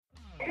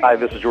Hi,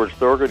 this is George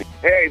Thorogood.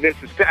 Hey, this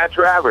is Pat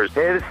Travers.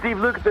 Hey, this is Steve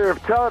Lukather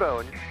of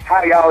Toto.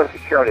 Hi, y'all. This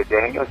is Charlie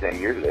Daniels, and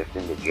you're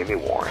listening to Jimmy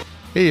Warren.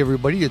 Hey,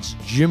 everybody. It's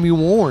Jimmy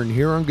Warren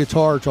here on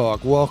Guitar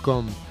Talk.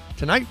 Welcome.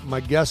 Tonight, my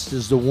guest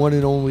is the one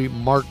and only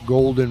Mark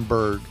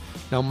Goldenberg.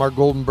 Now, Mark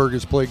Goldenberg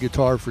has played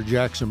guitar for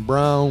Jackson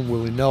Browne,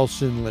 Willie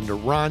Nelson, Linda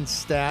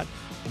Ronstadt,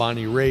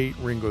 Bonnie Raitt,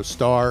 Ringo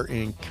Starr,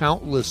 and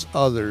countless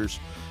others.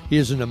 He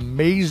is an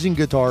amazing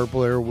guitar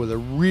player with a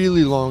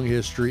really long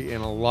history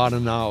and a lot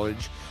of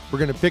knowledge. We're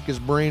going to pick his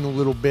brain a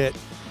little bit,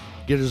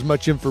 get as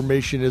much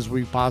information as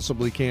we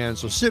possibly can.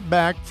 So sit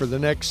back for the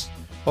next,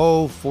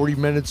 40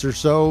 minutes or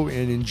so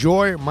and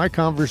enjoy my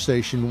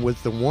conversation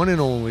with the one and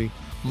only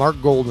Mark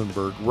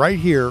Goldenberg right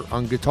here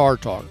on Guitar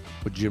Talk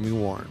with Jimmy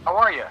Warren. How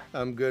are you?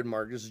 I'm good,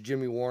 Mark. This is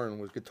Jimmy Warren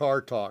with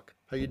Guitar Talk.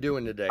 How you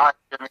doing today? Hi,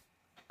 Jimmy.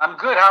 I'm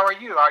good. How are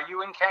you? Are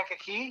you in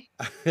Kankakee?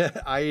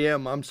 I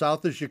am. I'm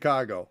south of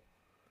Chicago.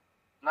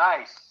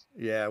 Nice.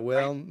 Yeah,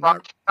 well,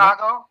 from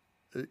Chicago?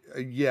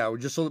 Yeah, we're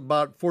just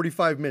about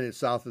 45 minutes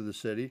south of the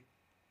city.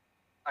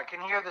 I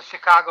can hear the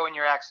Chicago in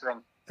your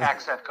accent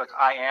because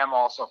I am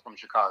also from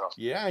Chicago.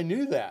 Yeah, I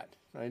knew that.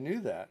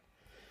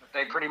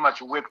 They pretty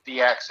much whipped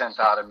the accent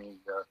out of me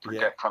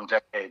from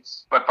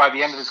decades. But by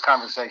the end of this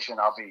conversation,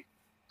 I'll be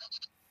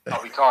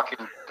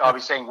talking. I'll be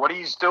saying, "What are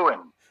you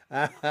doing?"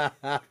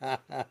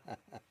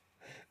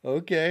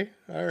 Okay,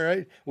 all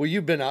right. Well,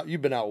 you've been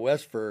out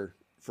west for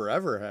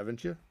forever,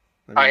 haven't you?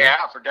 I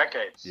have, for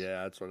decades.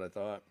 Yeah, that's what I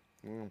thought.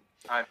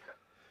 I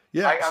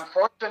Yeah.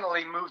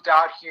 unfortunately moved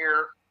out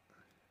here.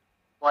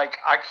 Like,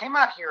 I came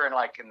out here in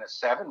the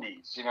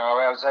 70s. You know,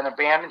 I was in a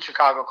band in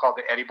Chicago called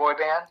the Eddie Boy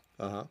Band.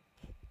 Uh-huh.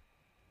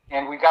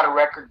 And we got a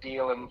record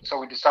deal, and so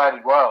we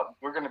decided, well,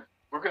 we're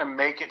gonna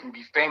make it and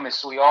be famous.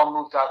 So we all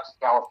moved out to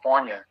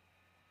California.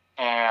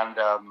 And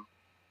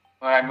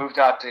when I moved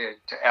out to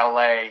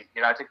LA,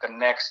 I think the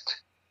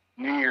next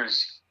New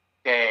Year's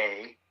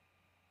Day,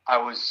 I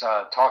was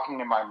talking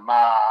to my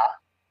ma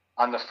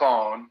on the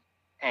phone,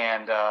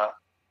 and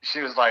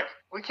she was like,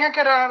 "We can't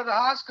get out of the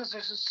house because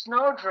there's a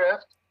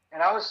snowdrift."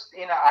 And I was,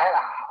 I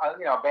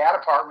had a bad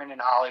apartment in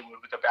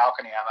Hollywood with a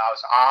balcony, and I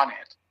was on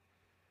it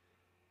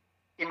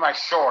in my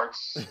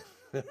shorts,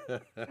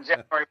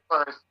 January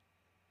 1st,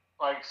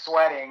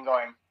 sweating,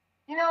 going,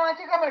 I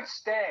think I'm going to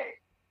stay.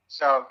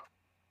 So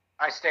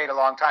I stayed a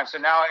long time. So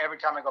now every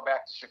time I go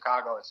back to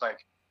Chicago, it's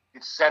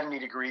 70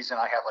 degrees and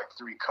I have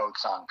 3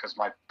 coats on because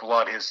my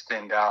blood has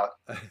thinned out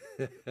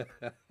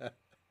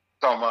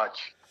so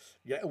much.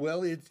 Yeah,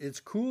 well, it's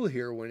cool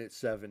here when it's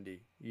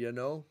 70,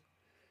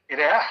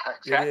 Yeah,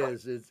 exactly.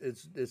 It is.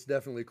 It's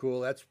definitely cool.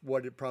 That's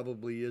what it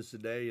probably is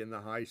today, in the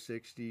high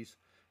 60s,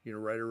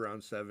 right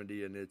around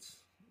 70, and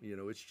it's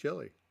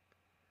chilly.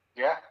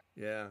 Yeah.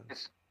 Yeah.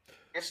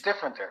 It's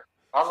different there.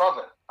 I love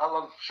it. I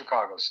love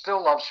Chicago.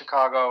 Still love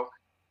Chicago.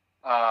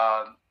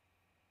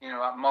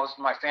 Most of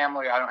my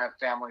family, I don't have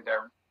family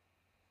there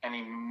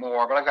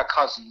anymore, but I've got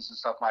cousins and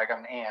stuff. I got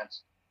an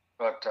aunt,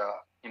 but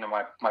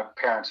my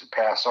parents have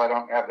passed, so I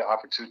don't have the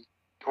opportunity.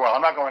 Well,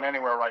 I'm not going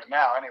anywhere right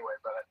now anyway,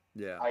 but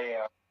yeah.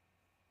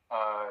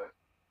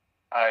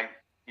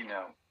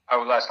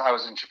 I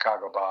was in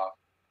Chicago about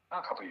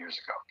a couple of years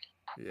ago.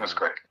 Yeah. It was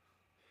great.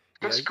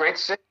 It's a great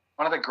city.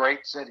 One of the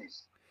great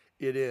cities.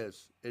 It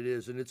is,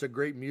 and it's a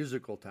great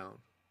musical town.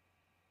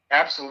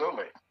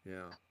 Absolutely.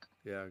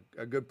 Yeah,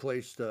 a good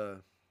place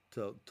to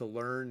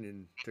learn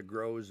and to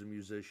grow as a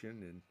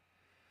musician,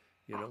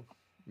 and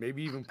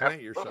maybe even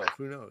plant yourself.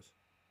 Who knows?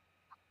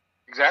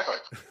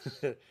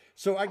 Exactly.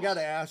 So I got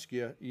to ask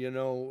you.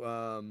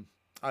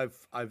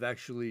 I've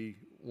actually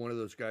one of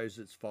those guys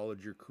that's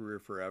followed your career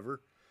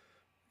forever.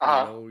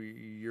 Uh-huh.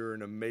 You're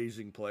an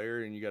amazing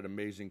player, and you got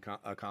amazing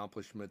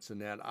accomplishments in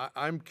that.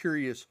 I'm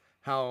curious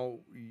how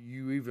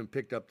you even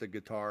picked up the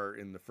guitar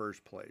in the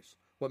first place.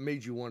 What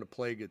made you want to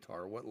play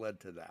guitar? What led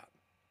to that?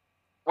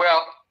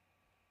 Well,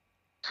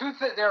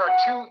 there are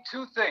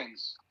two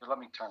things. Let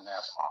me turn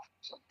that off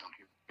so I don't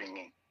hear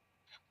ringing.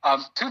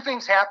 2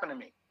 things happened to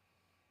me.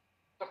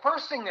 The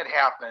first thing that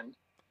happened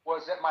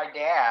was that my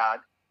dad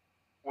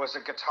was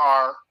a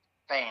guitar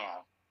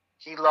fan.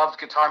 He loved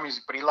guitar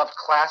music, but he loved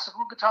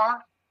classical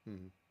guitar.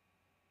 Mm-hmm.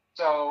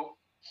 So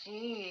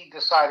he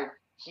decided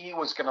he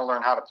was going to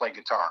learn how to play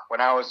guitar.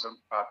 When I was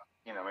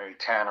maybe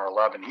 10 or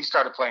 11, he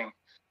started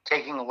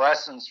taking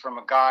lessons from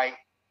a guy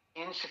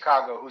in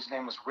Chicago whose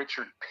name was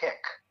Richard Pick.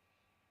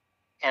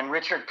 And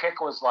Richard Pick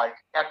was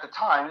at the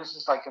time, this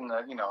is in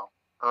the,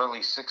 early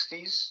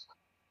 60s,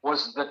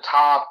 was the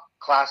top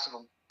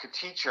classical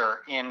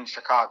teacher in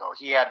Chicago.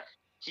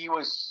 He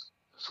was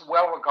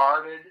well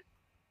regarded,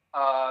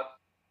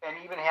 and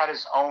even had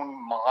his own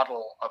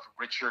model of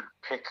Richard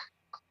Pick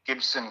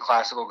Gibson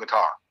classical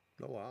guitar.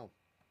 Oh, wow.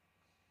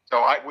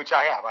 So which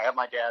I have. I have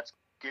my dad's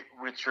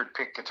Richard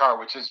Pick guitar,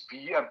 which is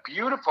a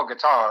beautiful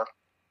guitar.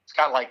 It's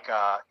got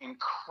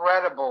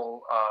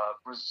incredible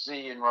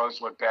Brazilian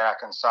rosewood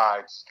back and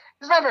sides.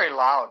 It's not very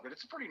loud, but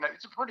it's a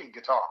pretty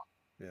guitar.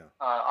 Yeah.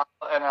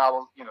 And I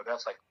will,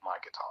 that's my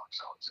guitar.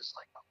 So it's just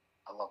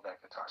I love that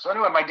guitar. So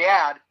anyway, my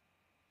dad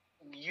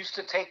used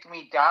to take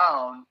me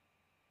down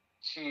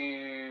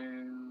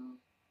to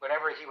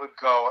whenever he would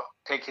go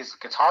take his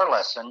guitar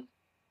lesson,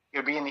 it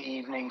would be in the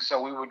evening.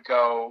 So we would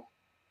go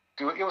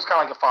do it. It was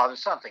kind of like a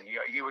father-son thing.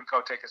 He would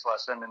go take his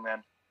lesson, and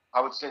then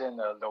I would sit in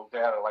they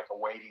had like a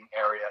waiting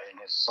area in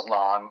his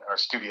salon or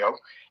studio,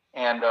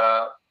 and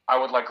I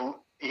would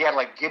he had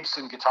like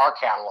Gibson guitar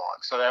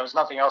catalogs, so there was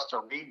nothing else to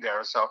read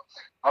there. So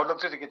I would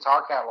look through the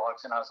guitar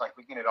catalogs, and I was like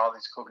looking at all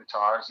these cool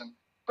guitars,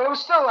 but it was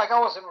still like I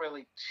wasn't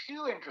really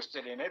too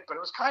interested in it, but it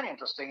was kind of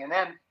interesting. And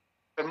then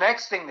the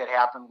next thing that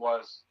happened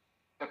was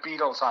the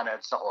Beatles on Ed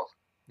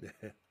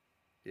Sullivan.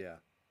 Yeah.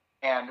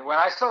 And when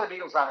I saw the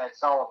Beatles on Ed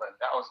Sullivan,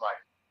 that was like,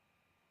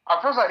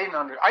 at first I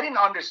didn't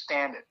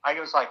understand it. I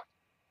was like,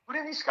 what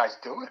are these guys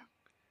doing?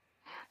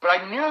 But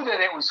I knew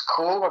that it was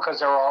cool because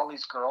there were all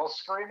these girls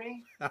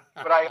screaming.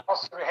 But I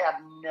also had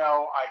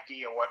no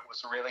idea what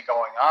was really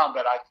going on.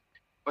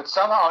 But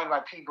somehow in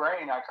my pea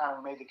brain, I kind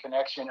of made the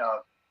connection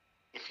of,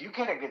 if you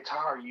get a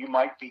guitar, you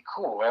might be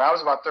cool. And I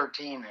was about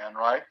 13 then,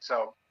 right?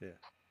 So, yeah.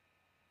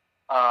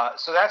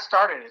 So that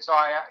started it. So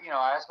I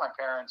asked my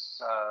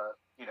parents,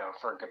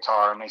 for a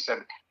guitar, and they said,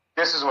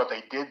 this is what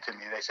they did to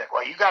me. They said,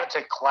 well, you got to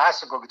take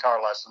classical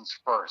guitar lessons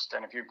first.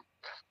 And if you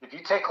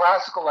take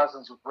classical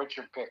lessons with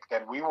Richard Pick,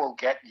 then we will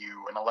get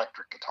you an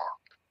electric guitar.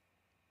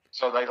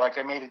 So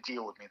they made a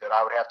deal with me that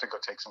I would have to go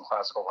take some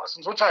classical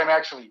lessons, which I'm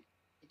actually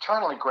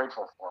eternally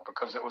grateful for,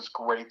 because it was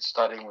great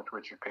studying with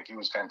Richard Pick. He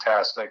was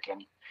fantastic,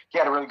 and he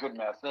had a really good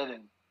method.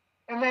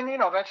 And then,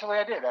 eventually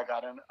I did. I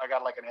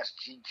got like an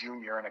SG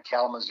Junior and a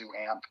Kalamazoo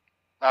amp.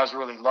 I was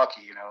really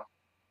lucky,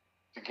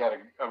 to get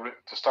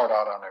to start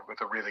out on it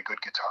with a really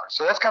good guitar.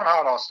 So that's kind of how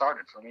it all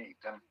started for me.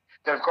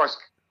 Then of course,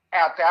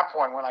 at that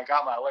point, when I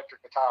got my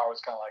electric guitar, I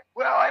was kind of like,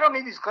 well, I don't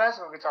need these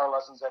classical guitar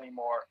lessons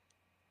anymore.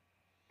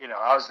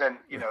 I was then,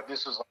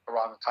 this was like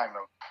around the time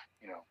of,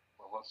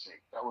 well, let's see,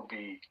 that would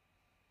be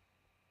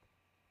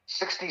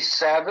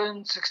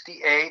 67,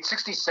 68,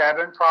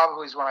 67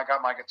 probably is when I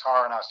got my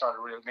guitar, and I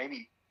started really,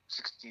 maybe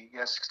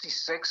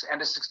 66,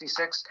 end of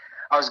 66,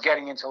 I was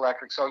getting into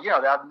electric. So,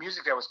 that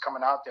music that was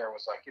coming out there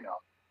was like,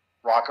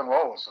 rock and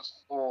roll was just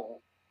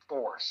full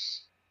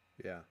force.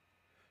 Yeah.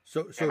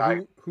 So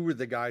who were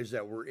the guys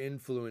that were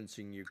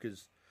influencing you?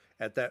 Because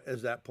at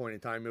that point in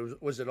time,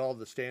 was it all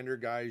the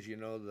standard guys?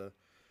 The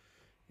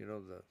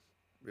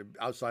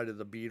outside of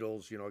the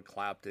Beatles,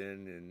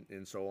 Clapton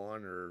and so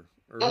on, or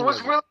it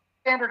was really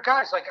standard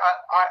guys. Like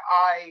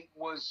I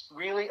was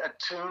really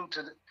attuned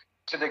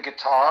to the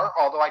guitar,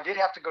 although I did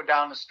have to go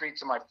down the street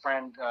to my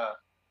friend's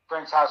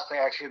house to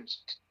actually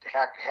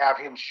have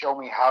him show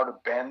me how to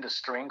bend a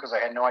string, because I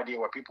had no idea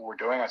what people were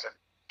doing. I said,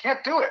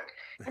 can't do it.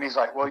 And he's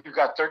like, well, you've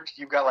got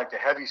like the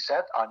heavy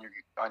set on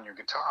your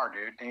guitar,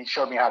 dude. And he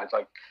showed me how to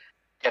like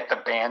get the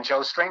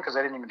banjo string, because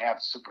I didn't even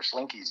have super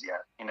slinkies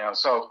yet,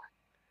 so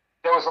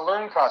there was a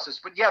learning process.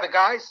 But yeah, the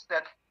guys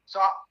so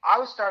I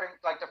was starting,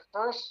 like the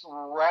first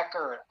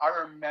record I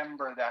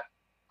remember that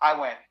I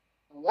went,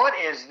 what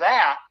is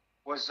that?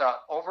 Was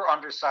Over,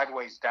 Under,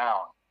 Sideways,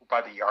 Down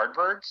by the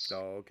Yardbirds.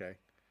 Oh, okay.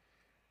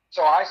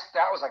 So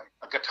that was like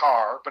a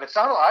guitar, but I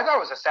thought it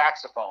was a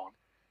saxophone.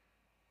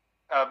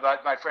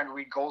 But my friend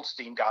Reed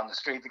Goldstein down the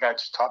street, the guy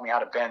just taught me how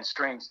to bend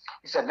strings.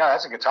 He said, no,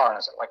 that's a guitar. And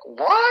I said, like,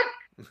 what?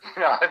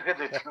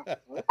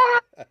 What?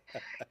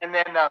 And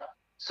then,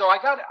 so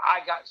like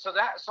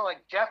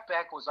Jeff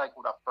Beck was like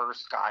the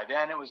first guy.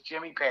 Then it was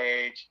Jimmy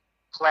Page,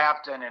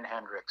 Clapton, and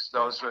Hendrix.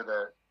 Those were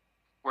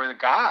the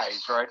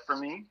guys, right? For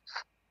me,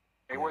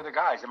 they were the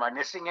guys. Am I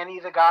missing any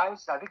of the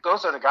guys? I think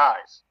those are the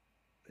guys.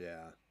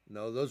 Yeah.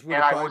 No, those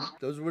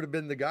would have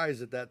been the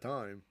guys at that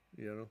time,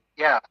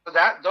 Yeah, so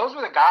those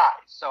were the guys.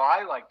 So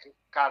I like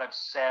got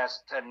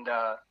obsessed and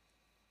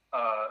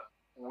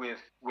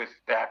with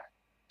that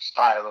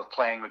style of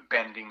playing with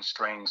bending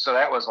strings. So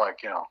that was like,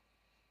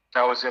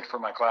 that was it for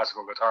my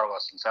classical guitar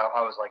lessons.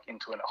 I was like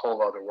into a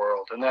whole other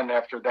world. And then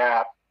after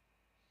that,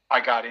 I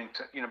got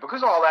into,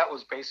 because all that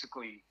was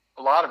basically,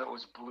 a lot of it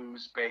was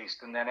blues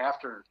based. And then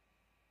after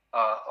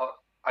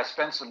I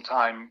spent some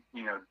time,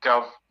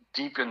 delve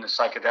deep in the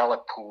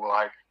psychedelic pool.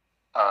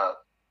 I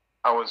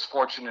was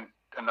fortunate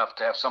enough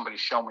to have somebody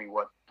show me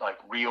what like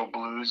real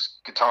blues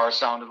guitar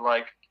sounded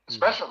like,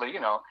 especially,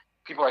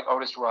 people like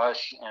Otis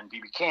Rush and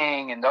B.B.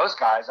 King and those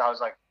guys. I was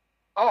like,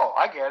 oh,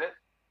 I get it.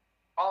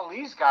 All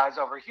these guys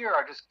over here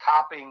are just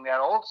copying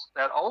that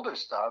older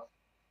stuff.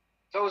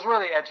 So it was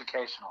really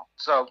educational.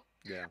 So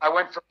yeah. I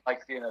went from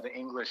like, the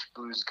English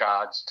blues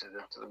gods to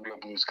the real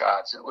blues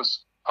gods. I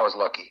was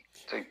lucky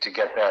to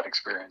get that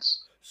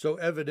experience. So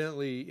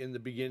evidently in the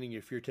beginning,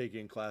 if you're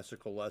taking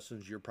classical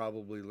lessons, you're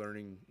probably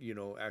learning,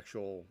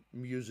 actual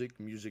music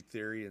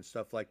theory and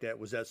stuff like that.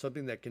 Was that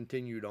something that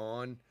continued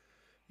on,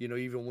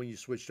 even when you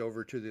switched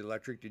over to the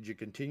electric? Did you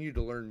continue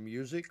to learn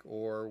music,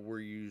 or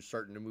were you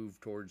starting to move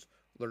towards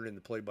learning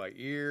to play by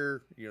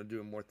ear,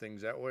 doing more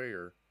things that way?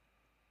 Or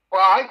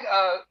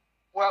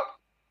well,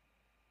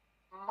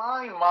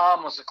 my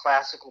mom was a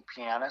classical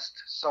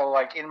pianist. So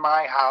like in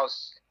my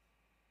house,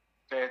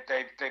 they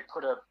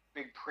put a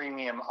big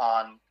premium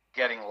on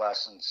getting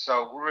lessons.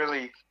 So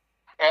really,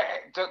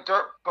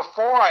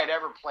 before I'd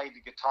ever played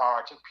the guitar,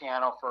 I took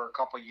piano for a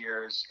couple of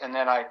years, and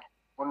then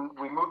when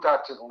we moved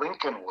out to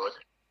Lincolnwood.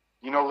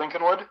 You know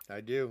Lincolnwood? I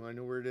do. I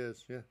know where it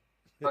is. Yeah.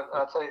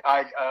 I'll tell you,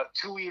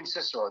 Toohey and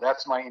Cicero.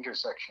 That's my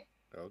intersection.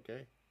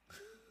 Okay.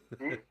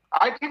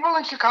 People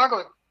in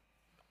Chicago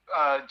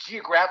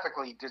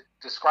geographically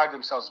describe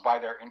themselves by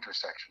their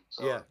intersection.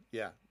 So.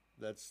 Yeah.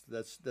 That's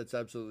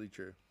absolutely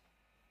true.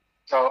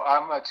 So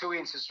I'm Toohey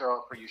and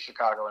Cicero for you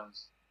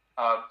Chicagoans.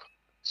 My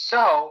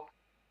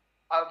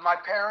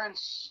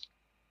parents,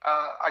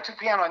 I took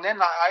piano, and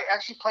then I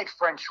actually played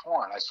French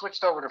horn. I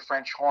switched over to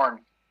French horn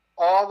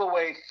all the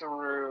way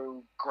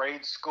through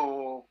grade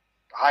school,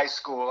 high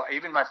school,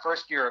 even my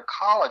first year of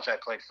college, I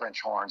played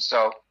French horn.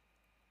 So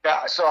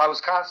I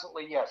was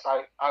constantly,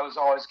 I was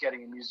always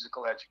getting a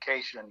musical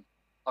education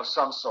of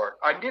some sort.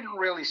 I didn't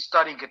really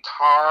study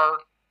guitar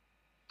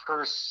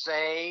per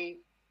se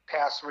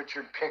past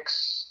Richard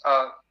Pick's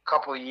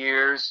couple of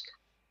years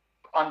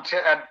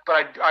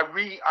but I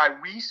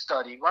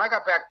restudied when I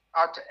got back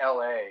out to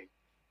LA.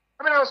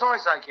 I mean, I was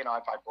always like, I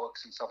buy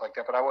books and stuff like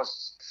that, but I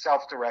was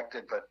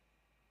self-directed, but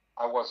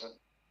I wasn't,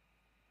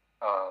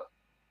 I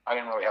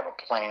didn't really have a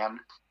plan,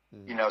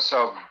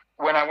 so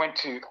when I went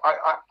to,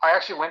 I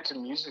actually went to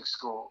music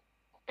school,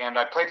 and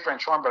I played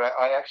French horn, but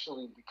I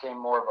actually became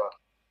more of a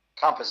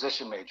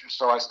composition major.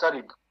 So I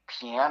studied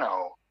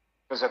piano,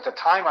 because at the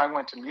time I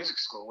went to music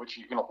school, which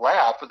you're going to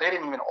laugh, but they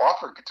didn't even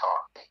offer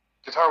guitar.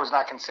 Guitar was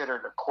not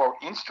considered a, quote,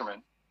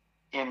 instrument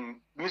in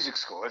music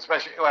school,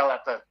 especially,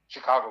 at the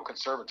Chicago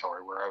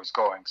Conservatory where I was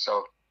going.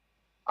 So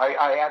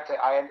I actually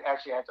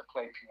had to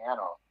play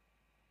piano,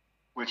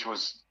 which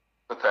was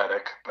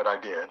pathetic, but I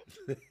did.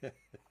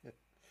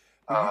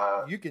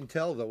 You can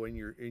tell though in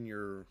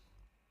your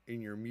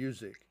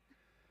music,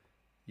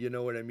 you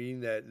know what I mean,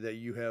 that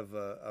you have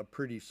a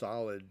pretty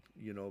solid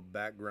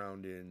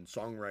background in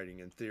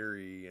songwriting and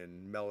theory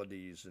and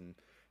melodies and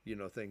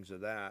things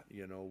of that,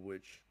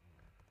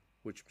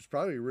 which was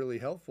probably really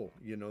helpful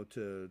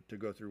to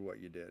go through what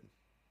you did.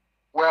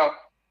 Well,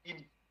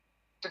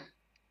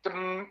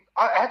 I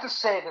have to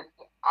say that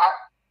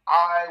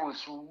I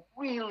was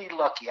really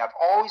lucky. I've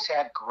always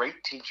had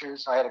great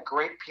teachers. I had a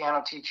great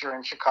piano teacher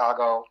in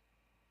Chicago.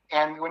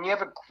 And when you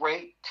have a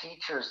great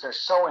teachers, they're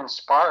so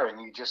inspiring.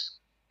 You just,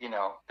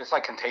 it's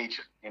like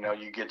contagion.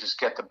 You just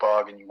get the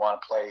bug and you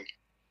want to play,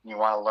 and you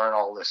want to learn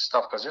all this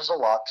stuff because there's a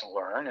lot to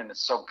learn and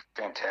it's so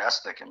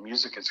fantastic. And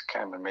music is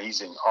kind of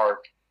amazing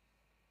art.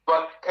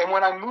 And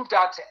when I moved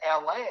out to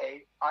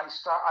LA, I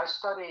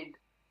studied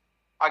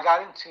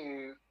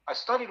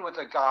with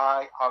a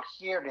guy out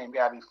here named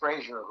Abby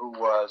Frazier, who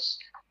was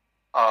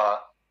a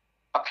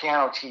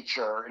piano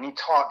teacher, and he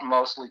taught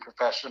mostly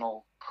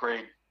professional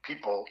grade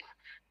people.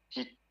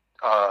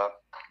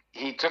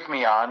 He took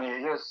me on.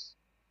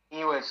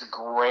 He was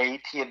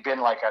great. He had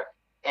been like a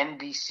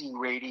NBC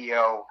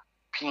radio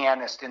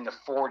pianist in the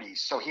 40s,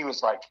 so he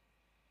was like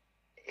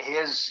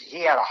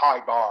he had a high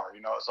bar.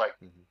 It was like.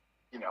 Mm-hmm.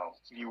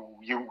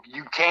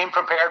 You came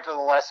prepared for the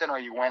lesson or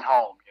you went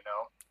home,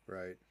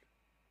 Right.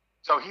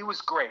 So he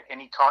was great,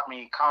 and he taught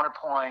me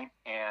counterpoint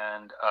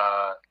and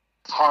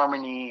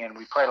harmony, and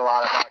we played a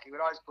lot of that. He would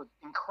always put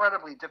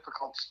incredibly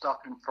difficult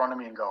stuff in front of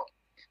me and go,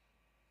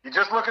 you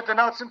just look at the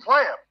notes and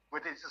play them.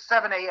 It's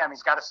 7 a.m.,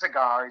 he's got a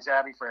cigar, he's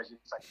Abby Frazier.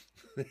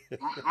 He's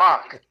like,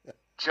 Mark,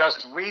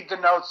 just read the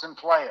notes and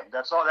play them.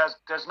 That's all.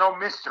 There's no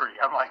mystery.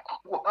 I'm like,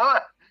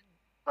 what?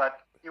 But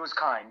he was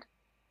kind.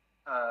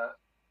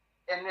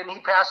 And then he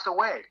passed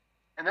away.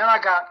 And then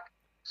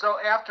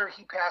after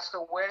he passed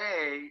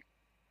away,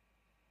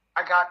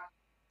 I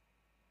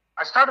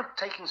started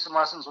taking some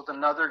lessons with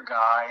another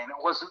guy, and it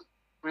wasn't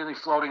really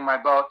floating my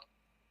boat.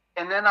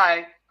 And then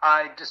I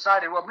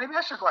decided, well, maybe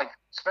I should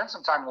spend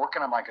some time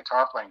working on my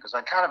guitar playing, because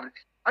I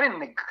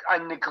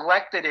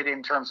neglected it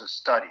in terms of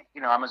study.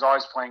 I was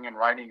always playing and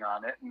writing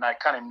on it, and I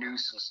kind of knew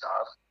some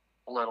stuff,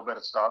 a little bit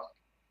of stuff.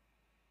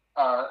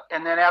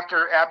 And then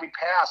after Abby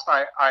passed,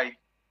 I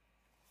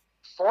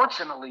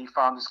fortunately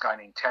found this guy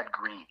named Ted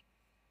Green,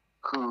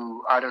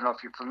 who, I don't know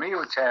if you're familiar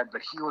with Ted,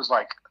 but he was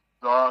like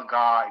the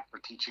guy for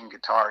teaching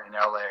guitar in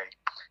LA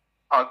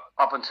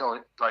up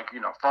until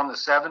from the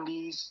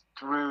 70s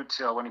through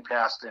till when he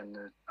passed in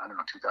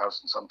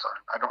 2000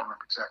 sometime. I don't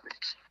remember exactly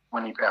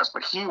when he passed,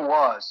 but he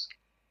was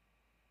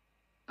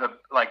the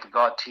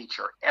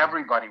teacher.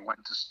 Everybody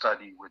went to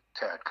study with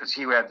Ted because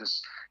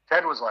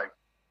Ted was like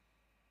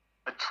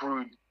a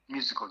true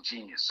musical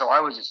genius. So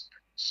I was just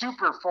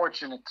super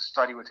fortunate to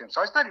study with him.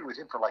 So I studied with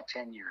him for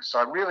 10 years. So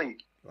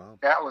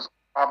that was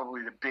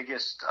probably the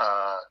biggest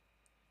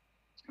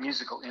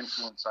musical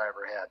influence I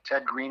ever had.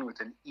 Ted Green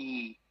with an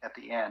E at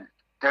the end.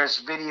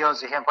 There's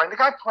videos of him playing. The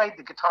guy played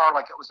the guitar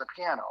like it was a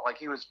piano. Like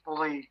he was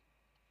fully,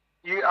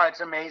 it's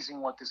amazing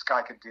what this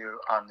guy could do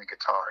on the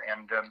guitar.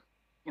 And,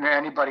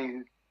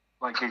 anybody,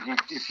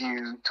 if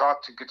you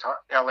talk to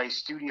LA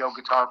studio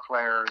guitar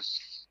players,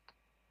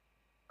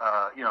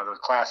 the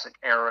classic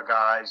era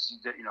guys,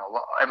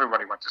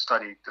 everybody went to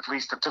study, at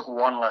least took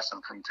one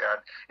lesson from Ted.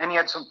 And he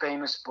had some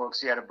famous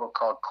books. He had a book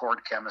called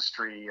Chord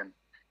Chemistry, and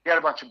he had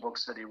a bunch of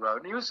books that he wrote.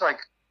 And he was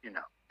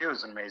he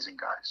was an amazing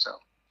guy. So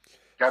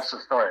that's the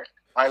story.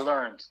 I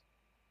learned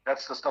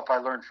That's the stuff I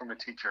learned from a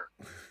teacher.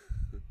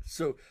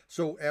 So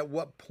at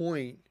what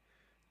point,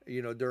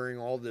 during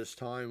all this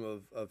time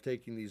of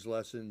taking these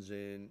lessons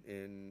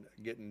and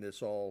getting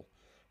this all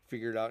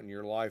figured out in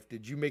your life,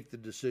 did you make the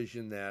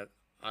decision that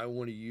I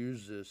want to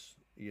use this,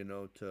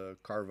 to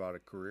carve out a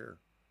career?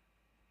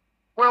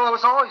 Well, I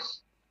was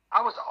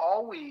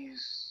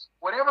always,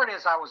 whatever it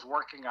is I was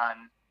working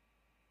on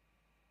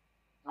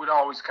would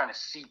always kind of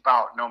seep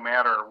out no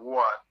matter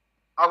what.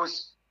 I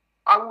was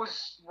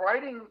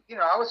writing,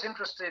 I was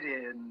interested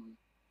in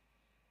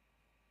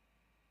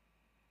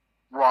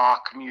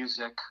rock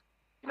music.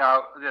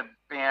 The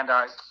band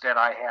that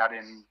I had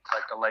in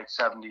like the late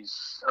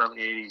 70s, early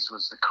 80s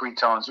was the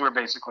Cretones. We were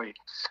basically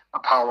a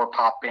power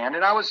pop band.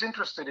 And I was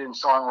interested in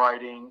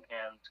songwriting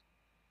and,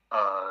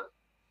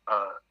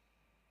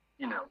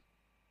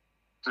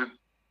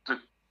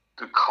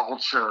 the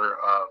culture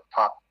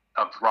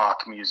of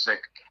rock music.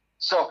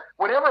 So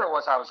whatever it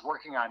was I was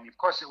working on, of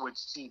course it would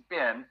seep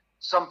in.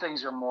 Some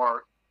things are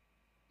more,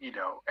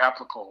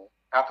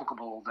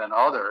 applicable than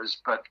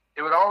others, but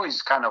it would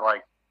always kind of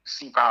like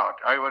seep out.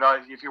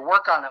 If you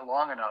work on it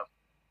long enough,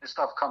 this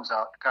stuff comes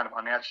out kind of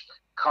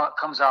unnatural,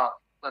 comes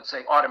out, let's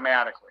say,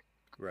 automatically.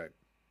 Right.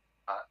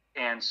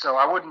 And so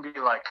I wouldn't be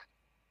like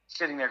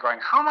sitting there going,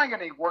 how am I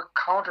going to work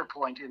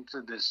counterpoint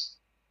into this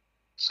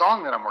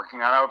song that I'm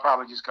working on? I would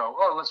probably just go,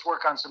 oh, let's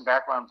work on some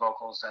background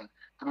vocals, and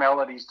the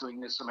melody's doing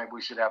this, so maybe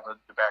we should have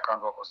the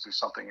background vocals do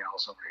something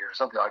else over here,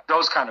 something like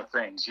those kind of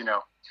things,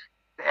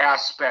 the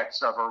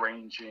aspects of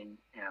arranging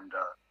and,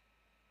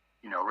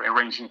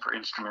 arranging for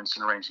instruments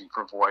and arranging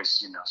for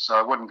voice, so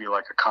it wouldn't be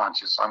like a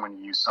conscious, I'm going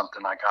to use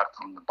something I got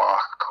from the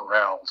Bach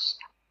chorales.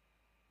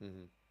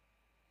 Mm-hmm.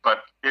 But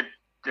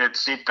it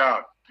seeped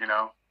out,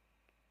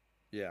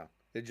 Yeah,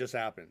 it just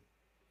happened.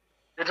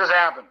 It just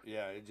happened.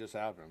 Yeah, it just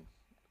happened.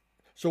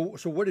 So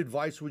what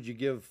advice would you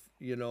give,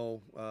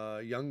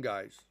 young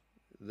guys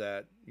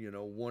that,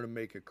 want to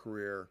make a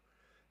career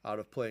out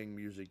of playing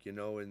music,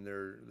 and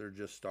they're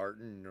just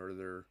starting, or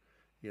they're,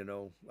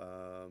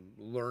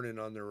 learning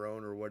on their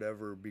own or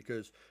whatever,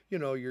 because,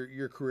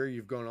 your career,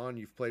 you've gone on,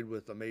 you've played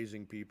with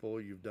amazing people,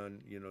 you've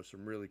done,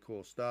 some really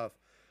cool stuff,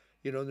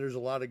 and there's a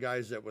lot of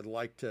guys that would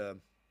like to,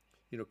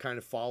 kind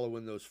of follow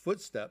in those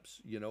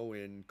footsteps,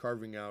 in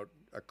carving out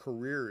a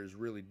career is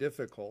really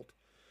difficult.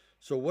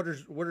 So what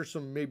are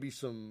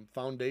some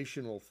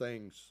foundational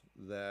things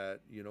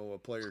that, a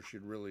player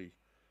should really,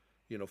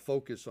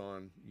 focus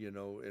on,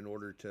 in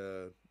order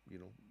to,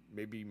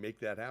 maybe make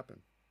that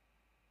happen?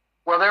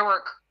 Well,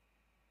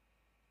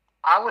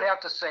 I would have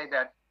to say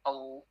that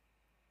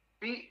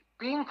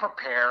being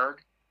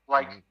prepared,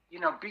 like,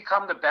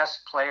 become the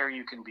best player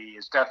you can be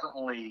is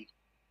definitely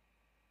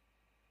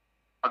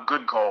a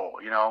good goal,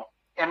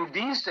 and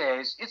these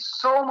days it's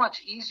so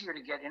much easier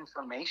to get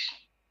information.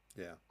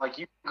 Yeah. Like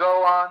you can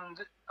go on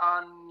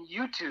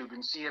YouTube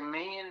and see a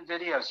million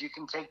videos. You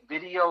can take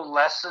video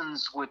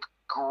lessons with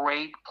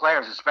great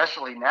players,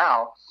 especially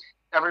now.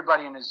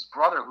 Everybody and his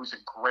brother who's a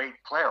great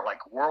player, like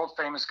world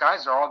famous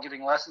guys, are all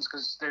giving lessons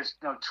because there's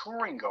no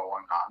touring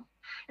going on.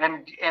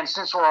 And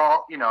since we're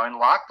all, in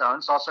lockdown,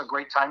 it's also a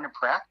great time to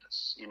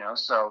practice,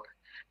 so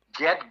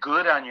get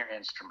good on your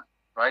instrument,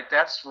 right?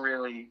 That's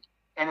really,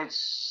 and it's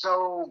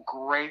so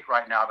great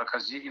right now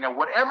because,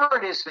 whatever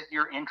it is that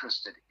you're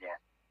interested in,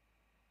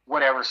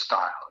 whatever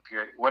style, if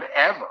you're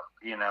whatever,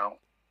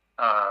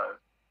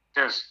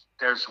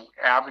 there's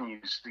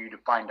avenues for you to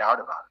find out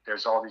about it.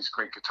 There's all these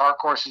great guitar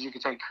courses you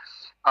can take.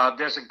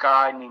 There's a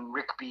guy named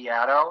Rick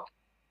Beato,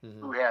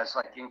 mm-hmm. who has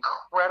like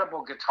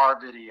incredible guitar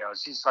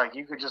videos. He's like,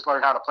 you could just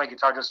learn how to play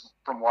guitar just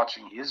from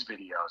watching his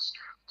videos.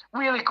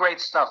 Really great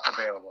stuff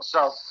available.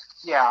 So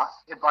yeah,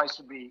 advice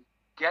would be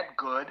get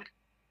good.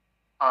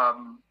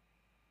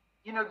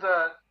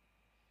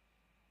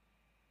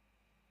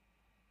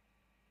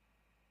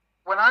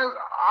 When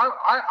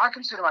I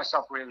consider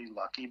myself really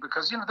lucky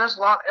because, there's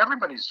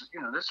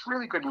there's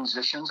really good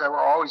musicians. There were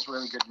always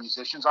really good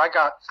musicians. I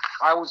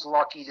was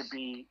lucky to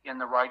be in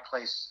the right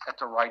place at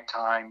the right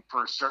time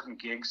for certain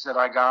gigs that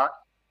I got.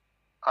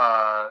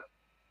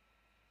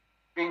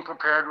 Being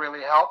prepared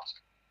really helped.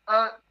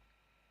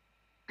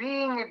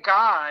 Being a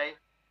guy,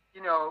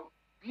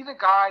 be the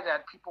guy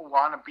that people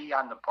want to be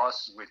on the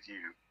bus with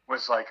you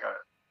was like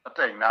a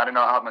thing. Now, I don't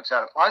know how much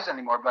that applies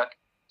anymore, but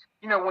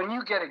when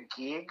you get a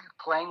gig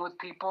playing with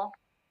people,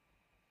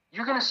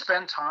 you're going to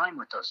spend time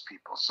with those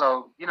people.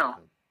 So,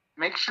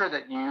 make sure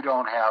that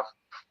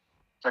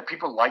that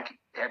people like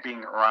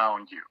being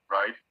around you,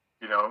 right?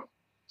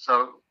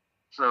 So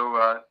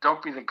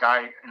don't be the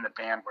guy in the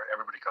band where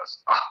everybody goes,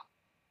 oh,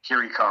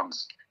 here he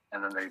comes,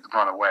 and then they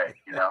run away,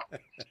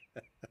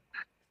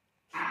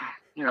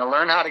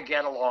 learn how to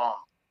get along.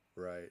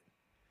 Right.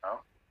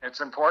 It's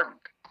important.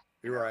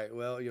 You're right.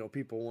 Well,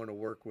 people want to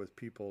work with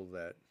people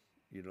that,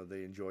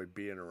 they enjoy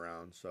being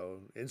around.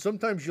 So, and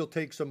sometimes you'll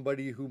take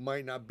somebody who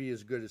might not be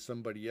as good as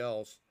somebody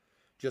else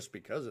just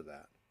because of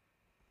that.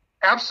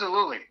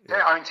 Absolutely.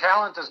 Yeah. I mean,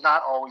 talent does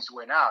not always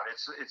win out.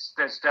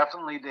 There's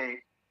definitely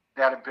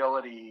that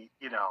ability,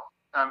 if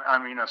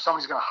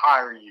somebody's going to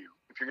hire you,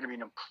 if you're going to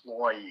be an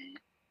employee,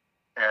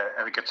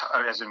 at a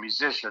guitar as a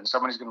musician.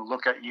 Somebody's going to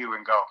look at you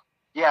and go,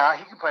 "Yeah,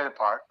 he can play the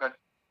part, but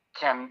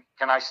can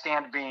I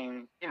stand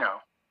being,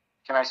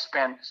 can I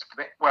spend?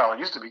 Well, it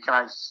used to be, can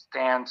I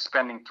stand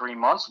spending 3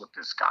 months with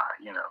this guy?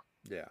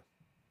 Yeah.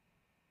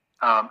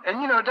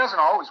 And it doesn't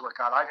always work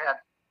out.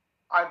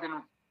 I've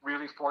been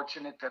really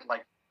fortunate that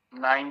like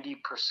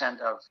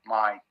 90% of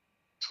my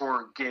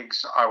tour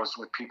gigs, I was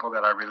with people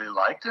that I really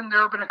liked. And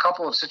there have been a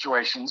couple of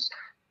situations,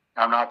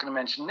 I'm not going to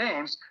mention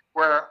names,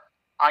 where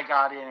I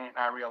got in and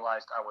I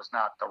realized I was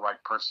not the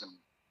right person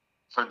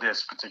for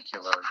this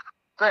particular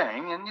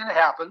thing. And it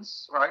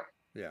happens, right?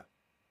 Yeah.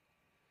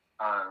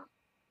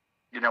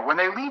 When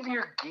they leave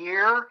your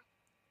gear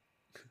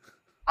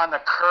on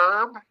the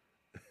curb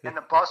and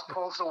the bus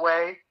pulls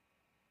away,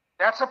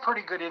 that's a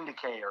pretty good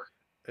indicator.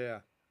 Yeah.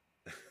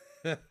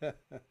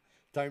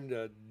 Time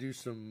to do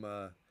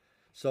some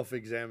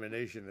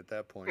self-examination at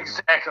that point.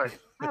 Exactly.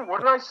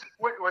 What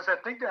was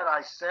that thing that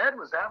I said?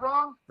 Was that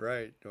wrong?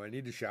 Right. Do I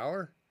need to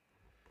shower?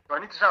 Do I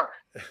need to shower?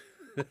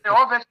 They're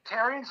all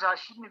vegetarians. I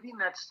shouldn't have eaten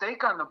that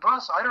steak on the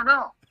bus. I don't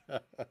know.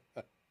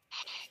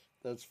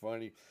 That's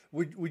funny.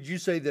 Would you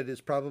say that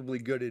it's probably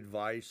good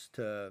advice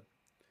to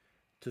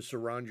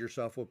surround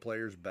yourself with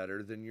players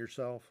better than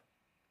yourself?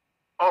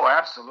 Oh,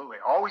 absolutely.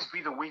 Always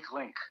be the weak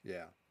link.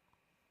 Yeah.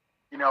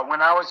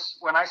 When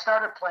I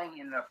started playing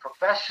in a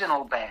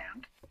professional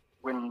band,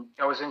 when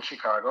I was in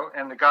Chicago,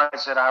 and the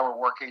guys that I were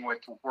working with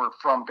were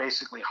from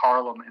basically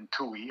Harlem and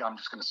Toohey, I'm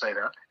just going to say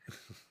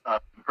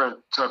that,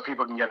 so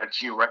people can get a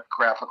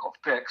geographical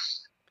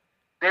fix.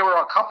 They were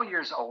a couple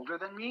years older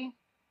than me.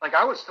 Like,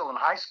 I was still in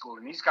high school,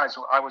 and these guys,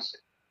 all of a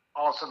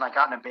sudden I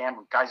got in a band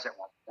with guys that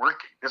were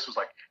working. This was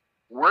like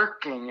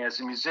working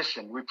as a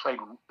musician. We played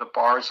the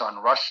bars on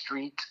Rush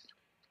Street,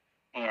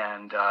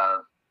 and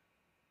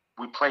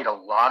we played a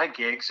lot of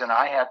gigs, and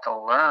I had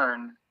to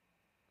learn.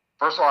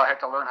 First of all, I had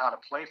to learn how to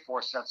play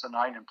 4 sets a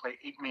night and play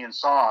 8 million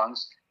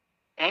songs.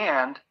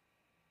 And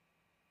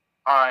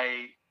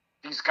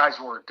these guys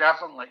were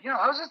definitely,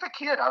 I was just a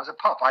kid. I was a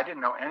pup. I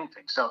didn't know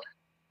anything. So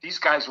these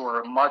guys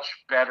were a much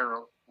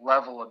better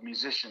level of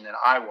musician than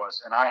I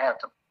was. And I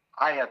had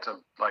to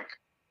like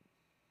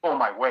pull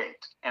my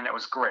weight. And it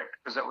was great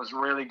because it was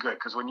really good.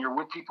 Because when you're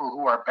with people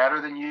who are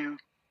better than you,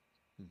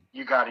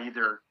 you got to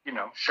either,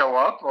 show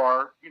up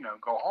or,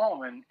 go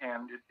home, and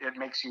it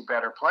makes you a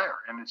better player.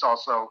 And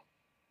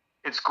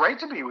it's great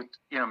to be with,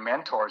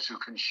 mentors who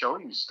can show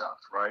you stuff,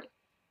 right?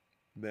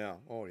 Yeah.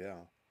 Oh,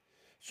 yeah.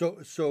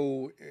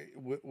 So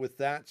with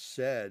that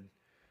said,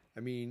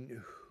 I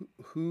mean,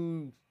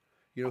 who's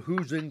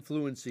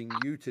influencing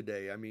you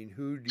today? I mean,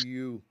 who do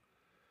you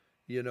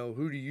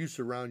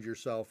surround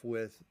yourself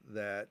with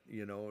that,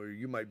 or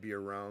you might be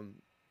around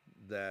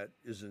that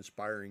is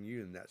inspiring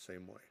you in that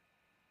same way?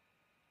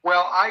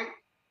 Well,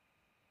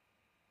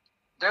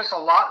 there's a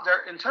lot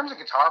there in terms of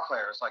guitar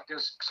players. Like,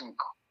 there's some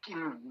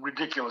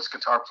ridiculous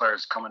guitar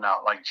players coming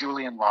out. Like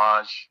Julian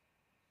Lage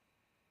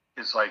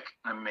is like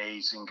an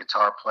amazing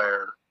guitar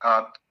player.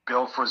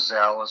 Bill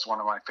Frisell is one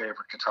of my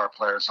favorite guitar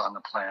players on the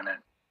planet.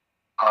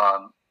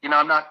 I'm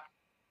not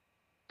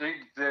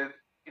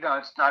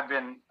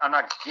I'm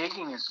not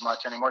gigging as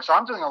much anymore, so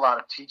I'm doing a lot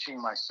of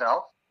teaching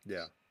myself.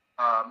 Yeah.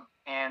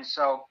 And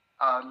so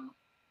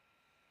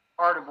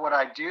part of what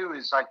I do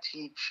is I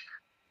teach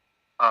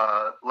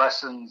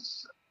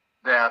lessons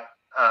that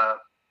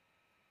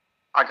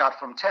I got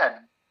from Ted,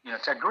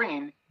 Ted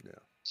Green. Yeah.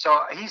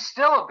 So he's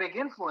still a big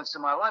influence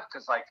in my life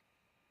because, like,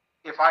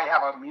 if I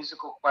have a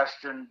musical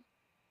question,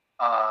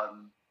 I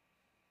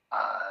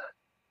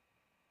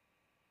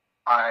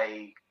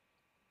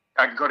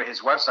can go to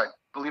his website.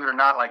 Believe it or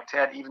not, like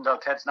Ted, even though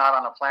Ted's not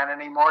on the planet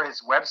anymore,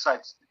 his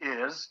website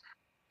is,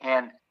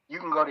 and you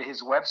can go to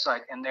his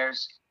website and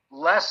there's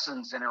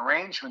lessons and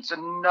arrangements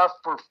enough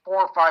for 4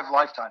 or 5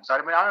 lifetimes. I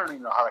mean, I don't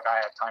even know how the guy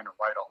had time to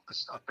write all this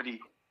stuff, but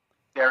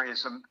there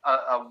is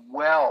a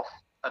wealth.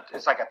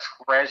 It's like a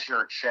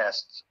treasure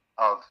chest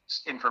of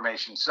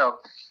information. So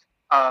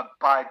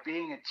by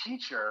being a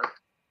teacher,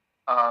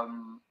 I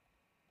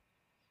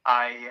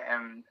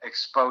am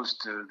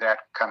exposed to that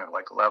kind of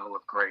like level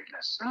of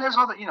greatness. And there's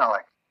other,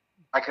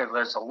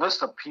 there's a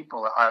list of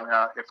people. If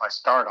I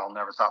start, I'll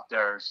never stop.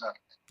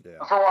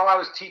 For a while, I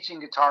was teaching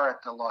guitar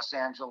at the Los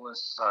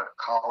Angeles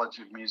College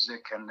of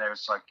Music, and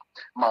there's like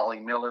Molly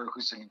Miller,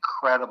 who's an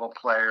incredible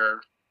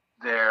player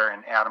there,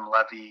 and Adam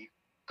Levy.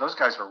 Those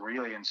guys were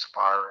really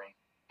inspiring.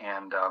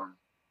 And,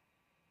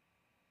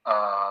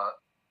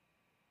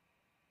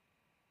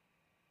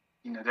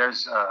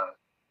 there's,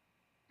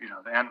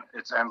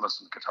 it's endless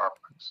with guitar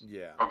players.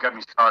 Yeah.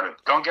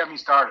 Don't get me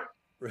started.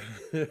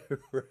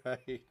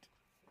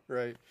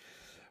 Right.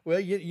 Well,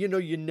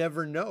 you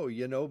never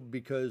know,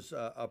 because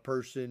a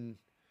person,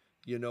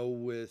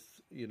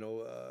 with,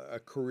 a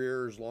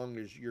career as long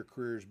as your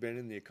career has been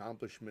and the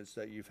accomplishments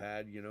that you've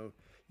had, you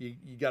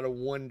got to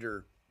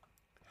wonder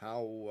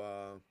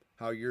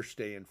how you're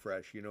staying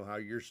fresh, how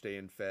you're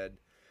staying fed.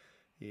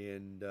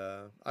 And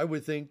I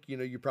would think,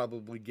 you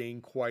probably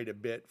gain quite a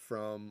bit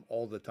from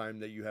all the time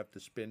that you have to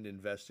spend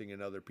investing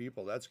in other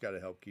people. That's got to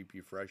help keep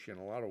you fresh in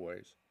a lot of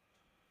ways.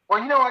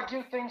 Well, I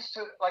do things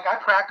to, like, I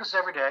practice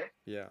every day.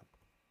 Yeah.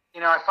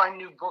 I find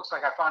new books.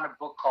 Like I found a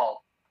book called,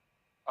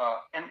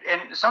 and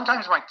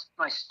sometimes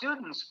my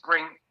students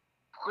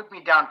put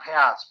me down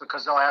paths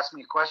because they'll ask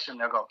me a question.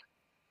 They'll go,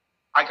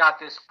 I got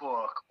this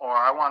book, or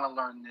I want to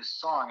learn this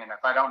song, and if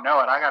I don't know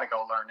it, I got to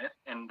go learn it.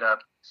 And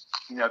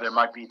there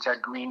might be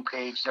Ted Green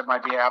page that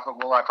might be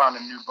applicable. I found a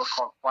new book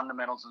called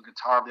Fundamentals of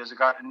Guitar. There's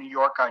a New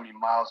York guy named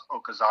Miles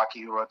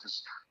Okazaki who wrote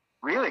this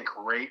really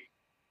great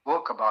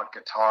book about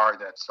guitar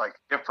that's like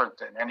different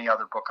than any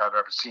other book I've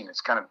ever seen. It's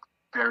kind of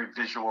very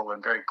visual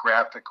and very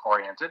graphic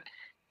oriented.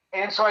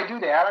 And so I do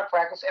that. I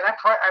practice, and I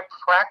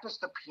practice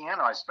the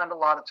piano. I spend a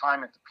lot of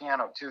time at the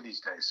piano too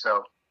these days.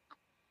 So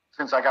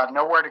since I got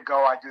nowhere to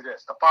go, I do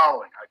this. The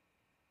following: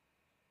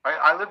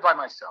 I live by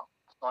myself,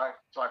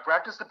 so I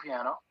practice the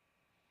piano.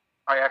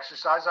 I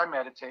exercise. I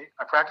meditate.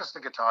 I practice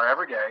the guitar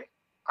every day.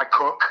 I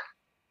cook,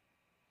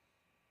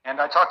 and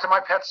I talk to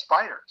my pet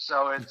spider.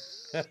 So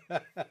it's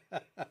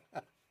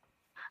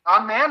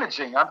I'm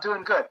managing. I'm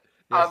doing good.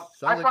 Yes,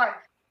 I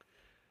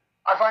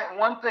find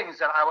one thing is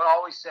that I would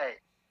always say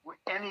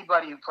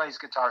anybody who plays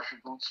guitar should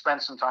spend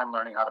some time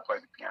learning how to play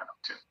the piano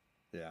too.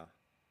 Yeah.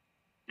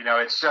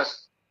 It's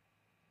just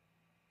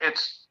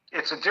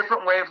it's a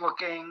different way of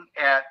looking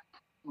at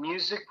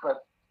music,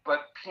 but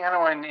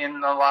piano in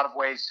a lot of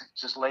ways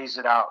just lays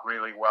it out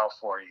really well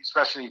for you,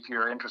 especially if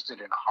you're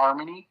interested in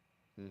harmony.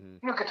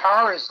 Mm-hmm.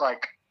 Guitar is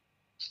like,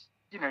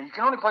 you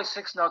can only play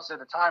 6 notes at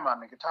a time on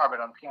the guitar,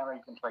 but on piano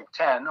you can play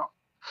 10,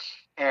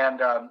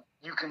 and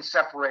you can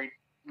separate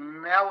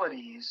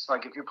melodies.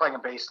 Like if you're playing a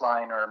bass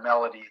line or a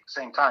melody at the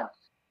same time,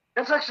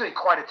 that's actually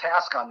quite a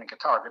task on the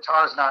guitar.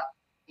 Guitar is not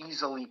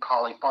easily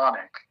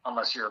polyphonic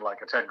unless you're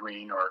like a Ted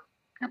Green or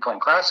you're playing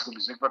classical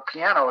music, but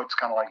piano, it's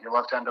kind of like your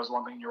left hand does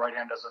one thing, your right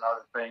hand does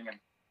another thing, and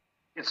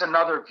it's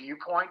another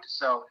viewpoint.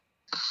 So,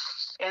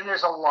 and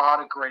there's a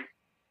lot of great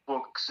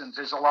books and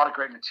there's a lot of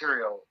great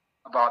material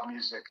about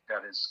music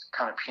that is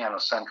kind of piano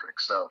centric.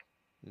 So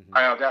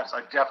I know that's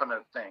a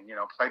definite thing,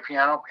 play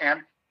piano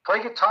and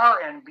play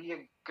guitar and be a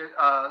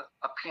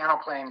piano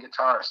playing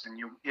guitarist.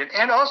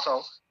 And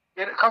also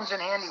it comes in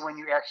handy when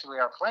you actually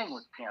are playing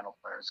with piano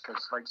players,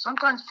 because like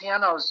sometimes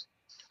pianos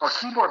or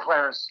keyboard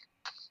players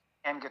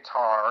and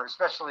guitar,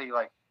 especially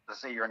like,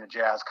 let's say you're in a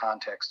jazz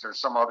context or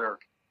some other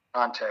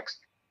context,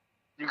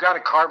 you got to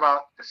carve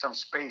out some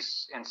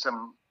space in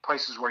some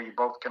places where you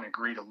both can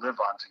agree to live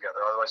on together.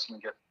 Otherwise you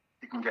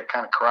can get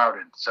kind of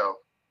crowded. So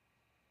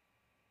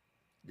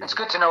it's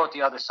good to know what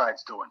the other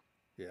side's doing.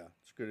 Yeah,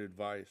 it's good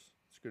advice.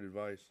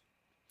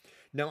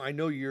 Now I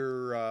know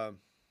you're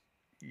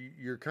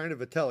kind of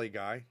a telly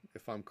guy,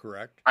 if I'm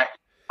correct.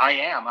 I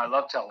am. I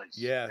love tellies.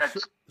 Yeah.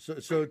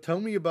 So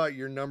tell me about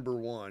your number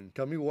one.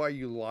 Tell me why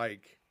you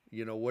like,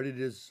 what it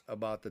is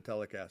about the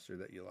Telecaster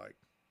that you like.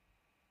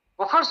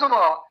 Well, first of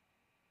all,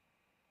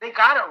 they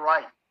got it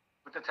right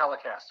with the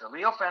Telecaster.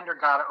 Leo Fender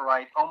got it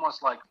right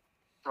almost like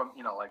from,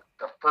 like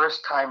the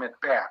first time at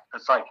bat.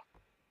 It's like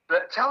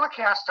the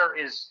Telecaster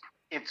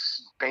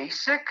it's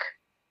basic.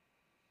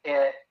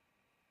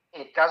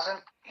 It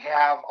doesn't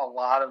have a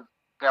lot of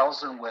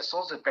bells and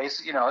whistles. It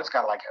basically, it's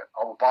got like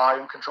a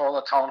volume control,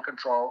 a tone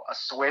control, a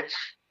switch,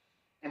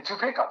 and 2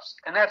 pickups,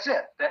 and that's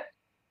it.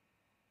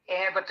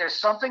 But there's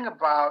something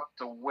about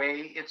the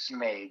way it's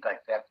made,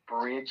 like that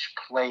bridge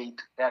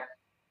plate, that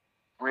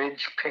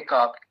bridge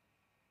pickup,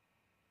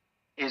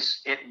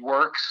 it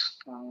works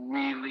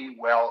really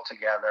well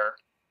together.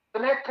 The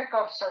neck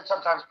pickups are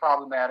sometimes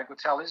problematic with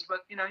tellies,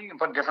 but you can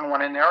put a different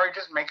one in there or you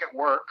just make it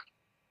work.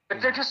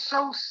 But they're just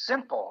so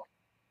simple,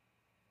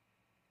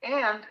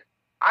 and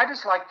I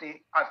just like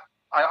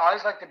I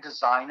always like the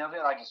design of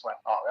it. I just went,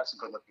 oh, that's a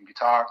good looking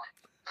guitar.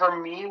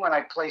 For me, when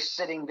I play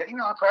sitting,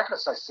 I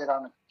practice, I sit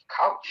on the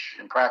couch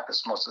and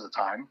practice most of the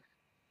time,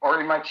 or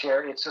in my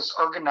chair. It's just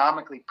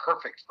ergonomically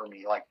perfect for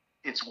me. Like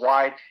it's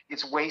wide,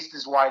 its waist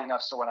is wide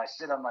enough so when I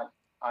sit on my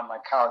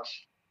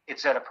couch,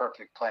 it's at a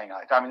perfect playing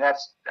height. I mean,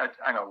 that's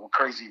I know, a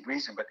crazy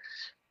reason, but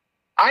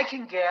I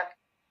find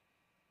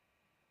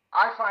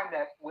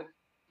that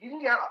you can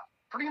get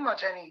pretty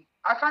much any.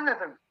 I find that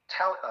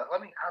how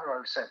do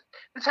I say it?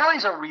 The Telly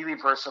is a really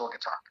versatile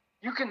guitar.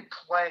 You can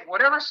play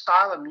whatever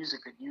style of music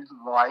that you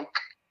like.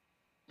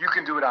 You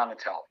can do it on the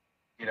Telly.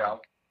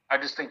 I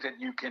just think that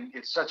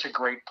it's such a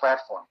great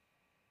platform.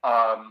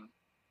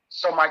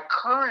 So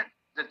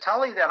the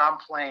Telly that I'm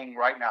playing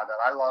right now that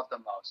I love the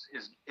most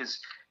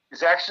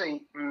is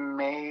actually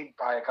made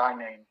by a guy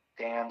named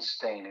Dan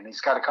Stain, and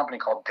he's got a company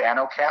called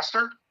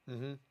Danocaster.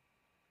 Mm-hmm.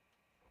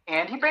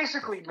 And he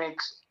basically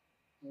makes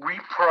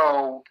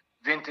repro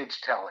vintage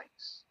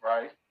tellies,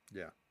 right?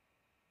 Yeah.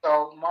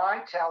 So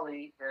my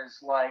telly is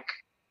like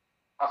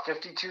a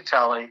 52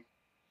 telly.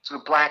 It's a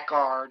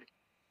Blackguard.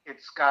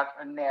 It's got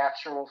a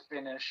natural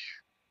finish,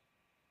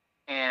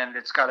 and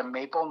it's got a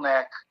maple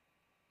neck,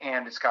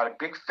 and it's got a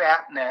big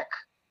fat neck,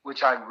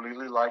 which I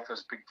really like,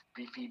 those big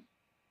beefy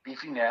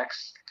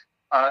necks.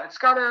 It's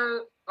got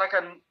a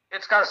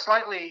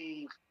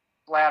slightly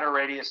flatter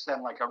radius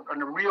than like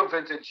a real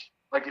vintage,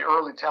 like the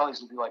early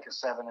tellies would be like a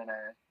 7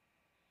 1/8.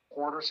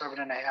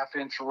 7.25,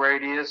 7.5 inch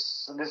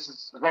radius. And this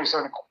is maybe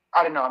 7.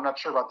 I don't know. I'm not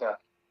sure about that.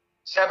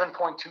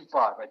 7.25,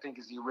 I think,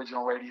 is the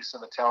original radius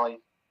of a telly.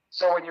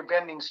 So when you're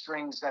bending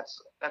strings,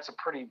 that's a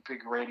pretty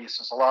big radius.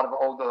 There's a lot of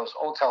those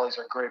old tellies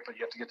are great, but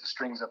you have to get the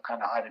strings up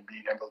kind of high to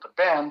be able to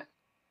bend.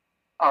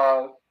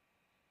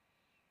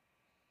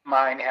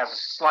 Mine has a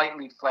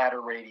slightly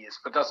flatter radius,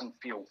 but doesn't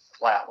feel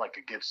flat like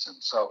a Gibson.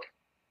 So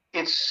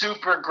it's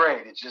super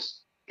great.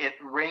 It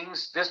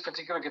rings. This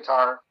particular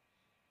guitar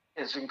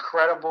is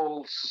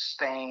incredible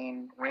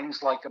sustain,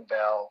 rings like a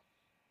bell.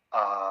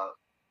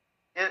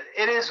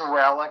 It is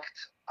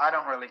relict. I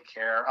don't really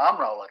care. I'm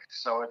relict,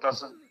 so it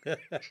doesn't.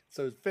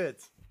 So it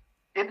fits.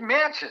 It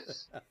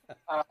matches.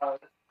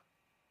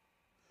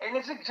 And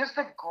it's just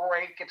a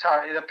great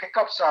guitar. The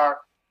pickups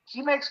are.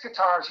 He makes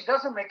guitars. He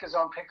doesn't make his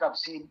own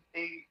pickups. The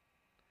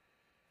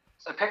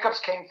pickups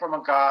came from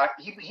a guy.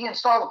 He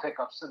installed the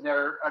pickups, and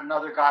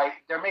another guy.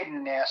 They're made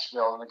in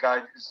Nashville, and the guy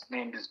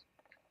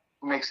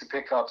who makes the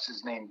pickups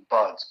is named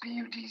Buds,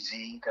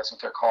 Budz. That's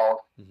what they're called,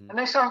 and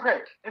they sound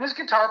great. And his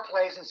guitar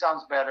plays and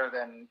sounds better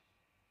than,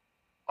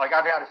 like,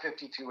 I've had a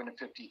 52 and a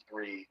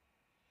 53.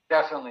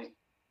 Definitely,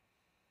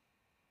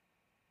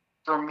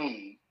 for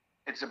me,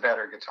 it's a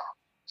better guitar.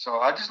 So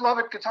I just love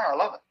it. Guitar, I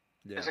love it.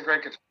 Yeah. It's a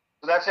great guitar.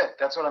 So that's it.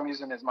 That's what I'm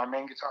using as my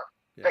main guitar.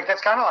 Yeah. In fact,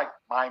 that's kind of like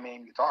my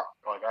main guitar.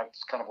 Like,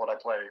 that's kind of what I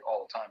play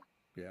all the time.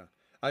 Yeah.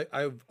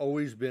 I've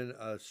always been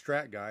a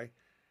Strat guy.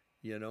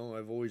 You know,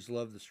 I've always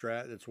loved the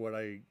Strat. That's what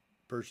I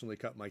personally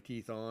cut my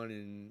teeth on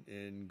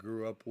and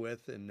grew up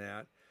with and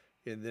that.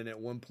 And then at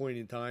one point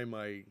in time,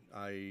 I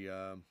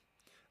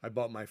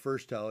bought my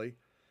first telly.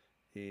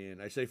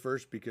 And I say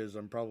first because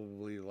I'm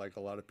probably, like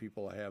a lot of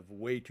people, I have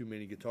way too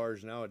many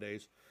guitars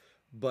nowadays.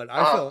 But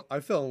I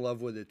fell in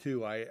love with it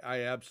too. I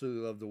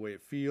absolutely love the way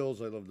it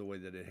feels. I love the way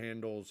that it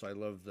handles. I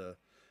love the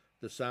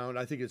sound.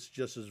 I think it's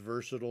just as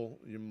versatile,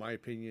 in my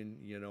opinion.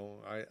 You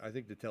know, I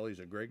think the Telly's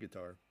a great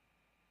guitar.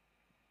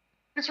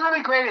 It's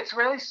really great. It's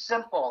really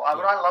simple. Yeah.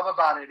 What I love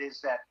about it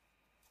is that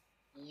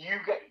you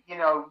get,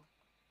 and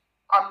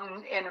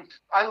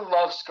I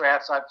love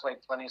Strats. I've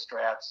played plenty of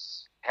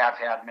Strats. Have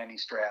had many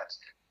Strats.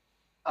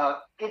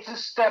 It's a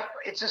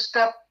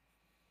step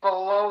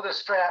below the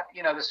Strat.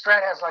 The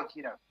Strat has, like,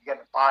 you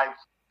get 5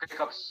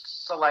 pickup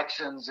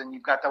selections, and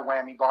you've got the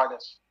whammy bar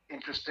that's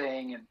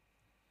interesting, and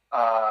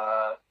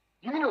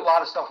you can do a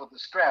lot of stuff with the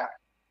Strat.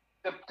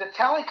 The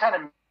Telly kind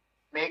of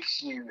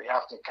makes you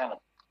have to kind of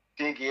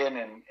dig in,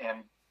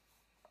 and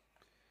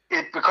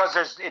because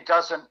it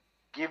doesn't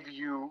give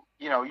you,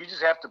 you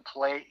just have to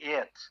play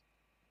it.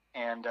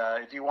 And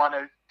if you want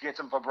to get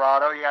some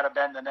vibrato, you got to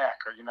bend the neck,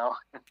 or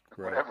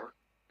whatever.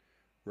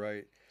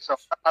 Right. So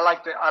I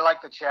like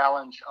the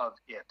challenge of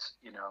it,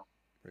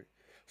 Right.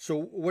 So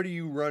what are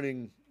you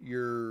running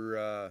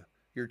your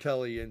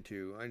telly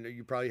into? I know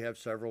you probably have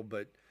several,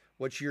 but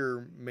what's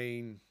your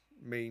main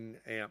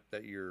amp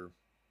that you're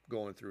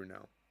going through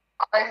now?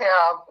 I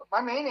have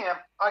my main amp.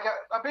 I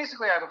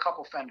have a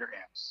couple Fender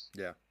amps.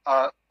 Yeah.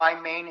 My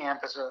main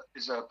amp is a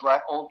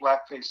old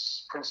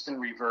blackface Princeton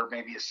Reverb,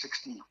 maybe a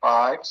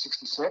 65,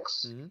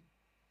 66. Mm-hmm.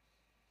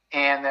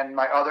 And then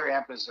my other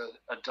amp is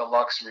a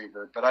deluxe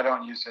reverb, but I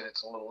don't use it.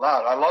 It's a little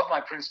loud. I love my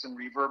Princeton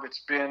Reverb. It's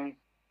been,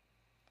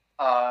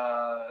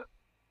 I've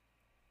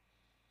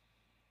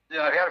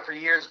had it for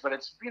years, but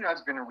it's been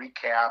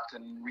recapped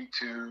and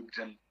retubed,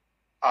 and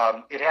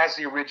it has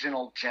the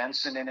original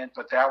Jensen in it,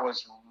 but that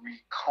was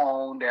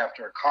reconed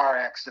after a car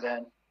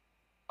accident.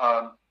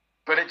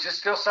 But it just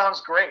still sounds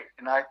great,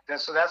 and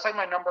so that's like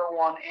my number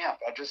one amp.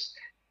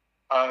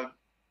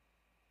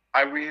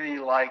 I really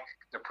like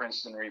the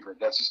Princeton Reverb.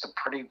 That's just a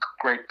pretty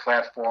great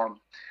platform.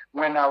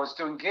 When I was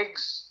doing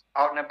gigs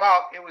out and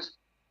about, it was,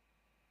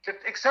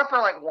 except for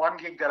like one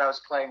gig that I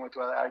was playing with,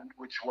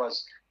 which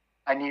was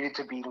I needed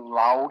to be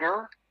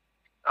louder.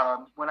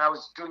 When I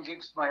was doing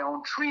gigs with my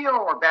own trio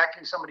or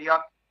backing somebody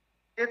up,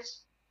 it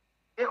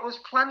was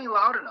plenty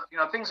loud enough.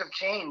 Things have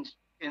changed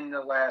in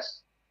the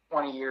last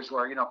 20 years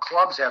where,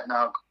 clubs have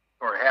now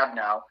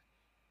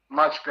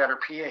much better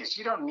PAs.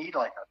 You don't need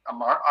like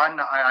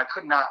I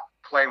could not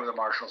play with a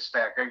Marshall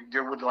stack.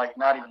 They would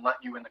not even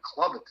let you in the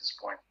club at this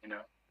point,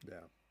 Yeah.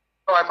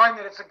 So I find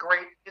that it's a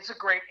great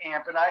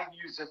amp, and I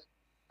use it.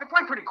 I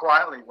play pretty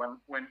quietly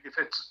when if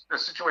it's a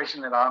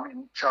situation that I'm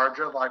in charge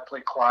of. I play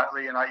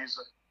quietly, and I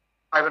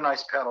have a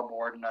nice pedal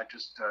board, and I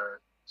just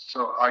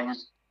so I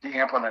use the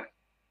amp as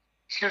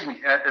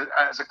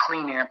a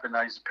clean amp, and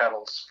I use the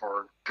pedals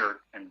for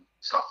dirt and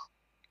stuff.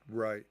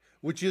 Right.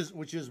 Which is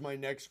my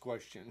next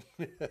question.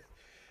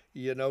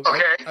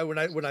 Okay. When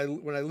I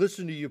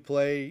listen to you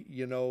play,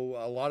 a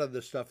lot of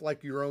the stuff,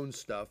 like your own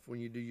stuff, when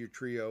you do your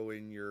trio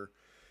and your,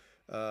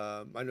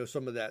 I know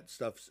some of that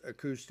stuff's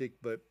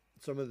acoustic, but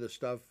some of the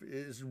stuff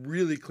is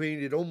really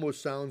clean. It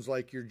almost sounds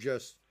like you're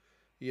just,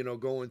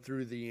 going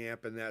through the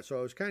amp and that. So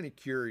I was kind of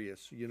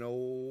curious,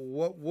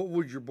 what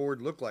would your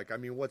board look like? I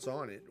mean, what's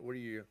on it? What do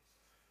you?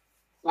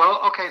 Well,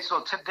 okay.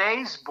 So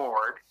today's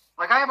board,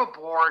 like I have a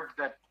board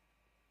that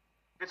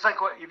it's like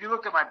if you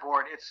look at my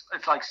board,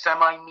 it's like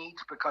semi-neat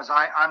because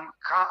I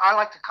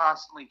like to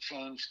constantly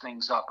change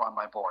things up on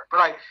my board.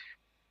 But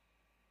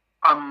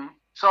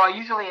so I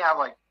usually have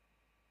like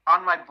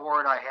on my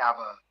board I have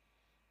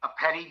a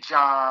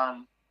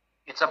Pettyjohn.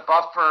 It's a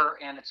buffer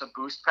and it's a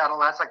boost pedal.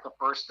 That's like the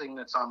first thing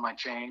that's on my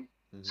chain.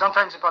 Mm-hmm.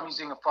 Sometimes if I'm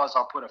using a fuzz,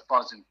 I'll put a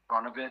fuzz in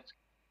front of it.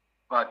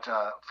 But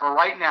for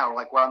right now,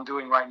 like what I'm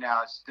doing right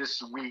now is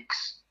this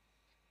week's,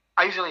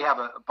 I usually have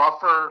a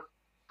buffer,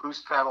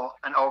 boost pedal,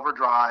 an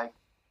overdrive,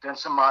 then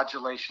some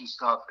modulation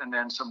stuff, and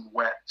then some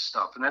wet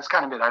stuff. And that's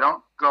kind of it. I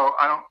don't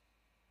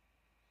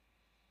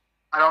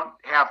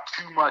have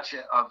too much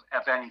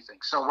of anything.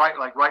 So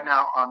right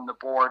now on the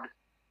board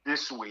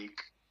this week,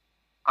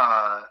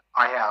 I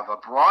have a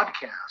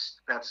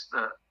broadcast that's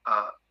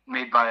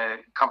made by a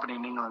company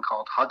in England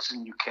called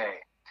Hudson UK.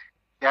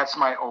 That's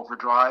my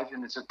overdrive,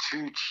 and it's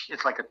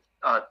like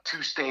a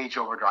two-stage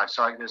overdrive.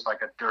 So there's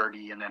like a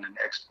dirty and then an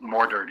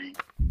more dirty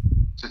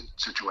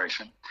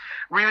situation.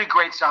 Really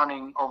great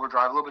sounding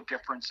overdrive, a little bit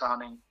different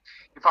sounding.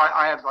 If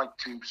I have like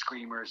tube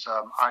screamers,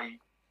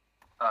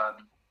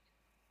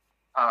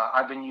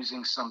 I've been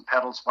using some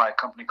pedals by a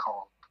company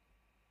called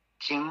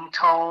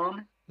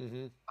Kingtone.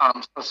 Mm-hmm.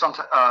 So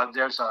sometimes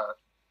there's a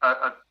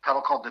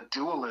pedal called the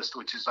Dualist,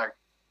 which is like,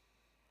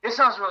 it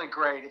sounds really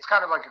great. It's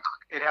kind of like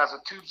it has a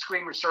tube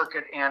screamer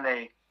circuit and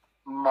a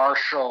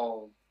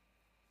Marshall,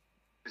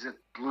 is it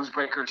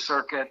Bluesbreaker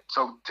circuit?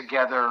 So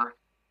together,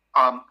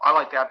 I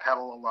like that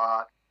pedal a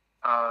lot.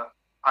 I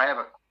have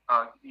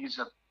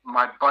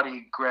my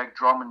buddy Greg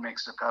Drummond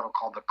makes a pedal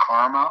called the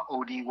Karma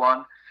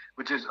OD1,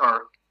 which is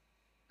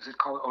it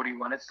called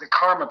OD1? It's the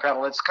Karma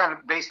pedal. It's kind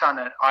of based on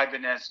an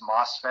Ibanez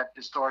MOSFET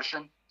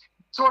distortion.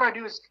 So what I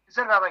do is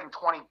instead of having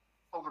 20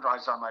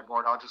 overdrives on my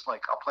board, I'll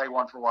play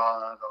one for a while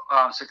and I'll go, oh,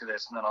 I'm sick of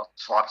this, and then I'll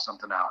swap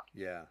something out.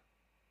 Yeah.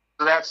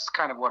 So that's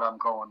kind of what I'm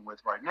going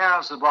with right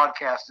now. So the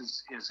broadcast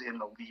is in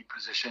the lead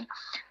position.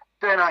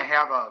 Then I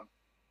have a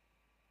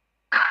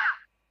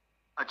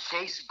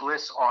Chase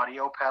Bliss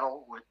audio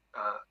pedal with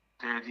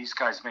these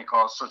guys make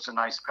all sorts of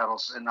nice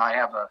pedals, and I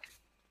have a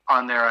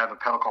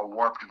pedal called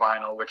Warped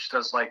Vinyl, which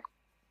does like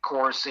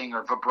chorusing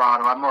or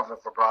vibrato. I'm more of a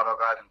vibrato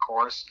guy than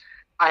chorus.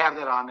 I have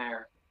that on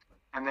there,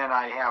 and then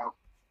I have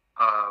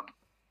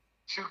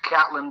two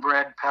Catlin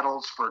bred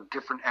pedals for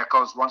different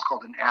echoes. One's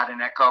called an Add an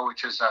Echo,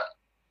 which is a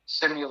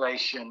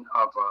simulation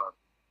of a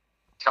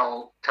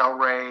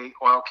Telray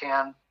oil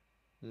can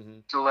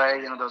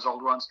delay, those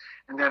old ones,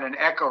 and then an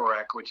Echo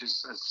Rec, which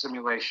is a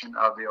simulation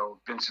of the old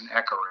Vincent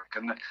Echo Rec.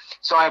 And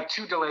so I have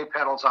two delay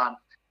pedals on.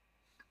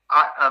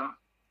 I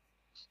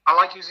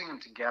like using them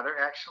together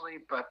actually,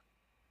 but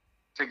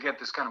to get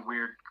this kind of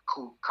weird,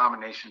 cool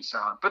combination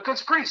sound. But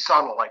that's pretty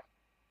subtle. Like,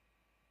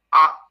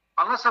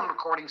 unless I'm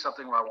recording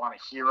something where I want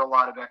to hear a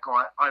lot of echo,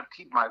 I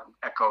keep my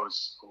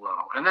echoes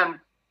low. And then,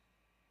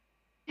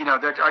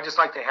 I just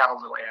like to have a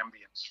little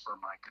ambience for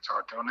my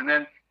guitar tone. And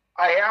then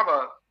I have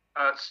a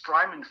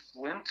Strymon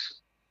Flint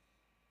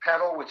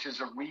pedal, which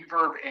is a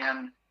reverb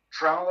and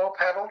tremolo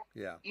pedal.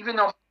 Yeah. Even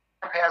though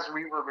it has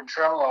reverb and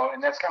tremolo,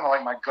 and that's kind of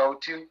like my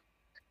go-to,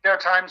 there are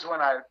times when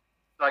I'd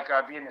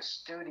be in a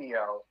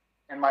studio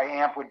and my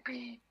amp would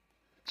be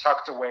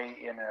tucked away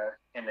in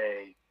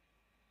a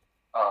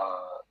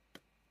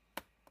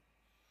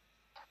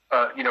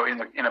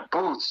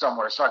booth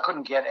somewhere, so I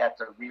couldn't get at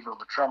the reverb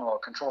or tremolo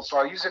control. So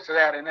I use it for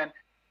that. And then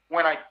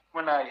when I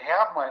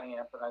have my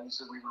amp and I use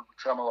the reverb or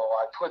tremolo,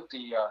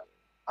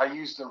 I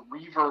use the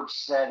reverb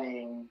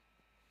setting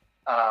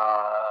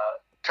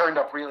turned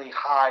up really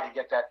high to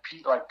get that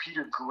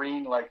Peter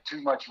Green, like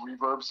too much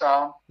reverb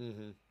sound.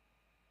 Mm-hmm.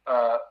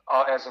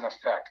 As an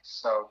effect.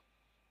 So,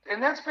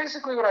 and that's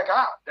basically what I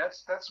got.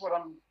 That's what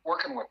I'm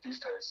working with these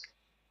days.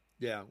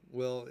 Yeah,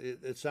 well,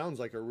 it sounds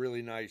like a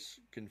really nice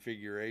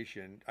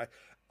configuration.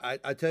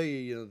 I tell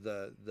you,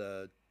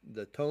 the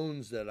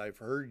tones that I've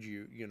heard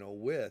you,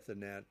 with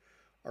and that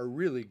are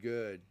really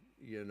good.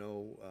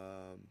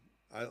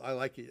 I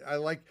like it. I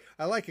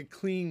like a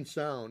clean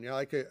sound. I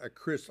like a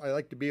crisp. I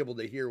like to be able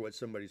to hear what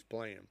somebody's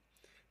playing.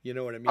 You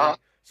know what I mean?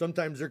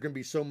 Sometimes there can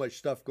be so much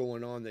stuff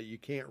going on that you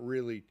can't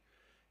really,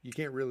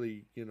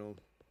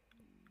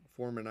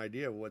 form an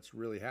idea of what's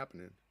really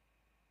happening.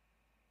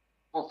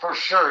 Well, for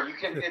sure. You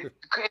can, and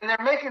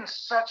they're making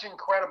such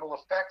incredible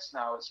effects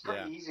now. It's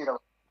pretty easy to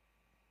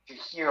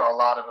hear a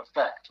lot of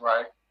effect,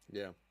 right?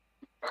 Yeah.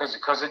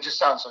 Because it just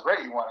sounds so great.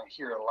 You want to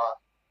hear it a lot.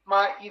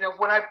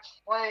 When I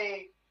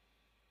play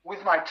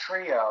with my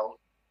trio,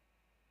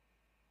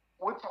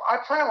 I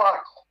play a lot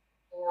of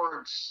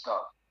chord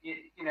stuff.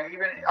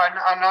 Even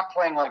I'm not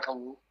playing like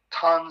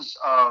tons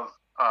of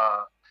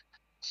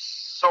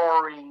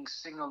soaring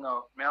single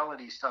note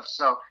melody stuff.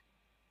 So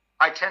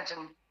I tend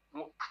to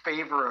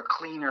favor a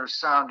cleaner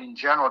sound in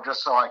general,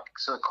 just so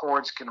the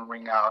chords can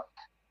ring out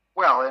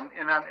well. And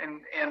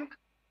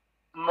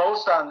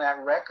mostly on that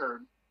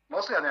record,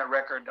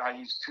 I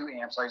use two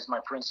amps. I use my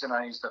Princeton.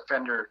 I use the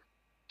Fender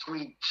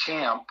Tweed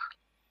Champ,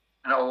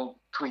 an old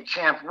Tweed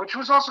Champ, which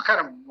was also kind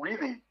of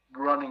really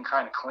running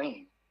kind of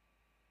clean.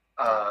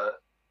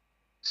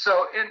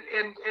 So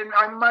and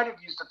I might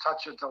have used a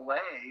touch of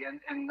delay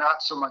and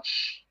not so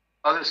much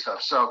other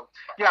stuff. So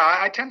yeah,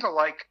 I tend to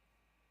like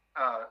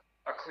a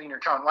cleaner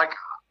tone. Like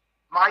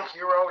my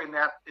hero in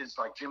that is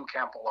like Jim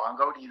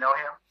Campolongo. Do you know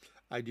him?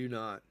 I do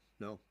not.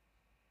 No.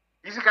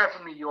 He's a guy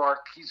from New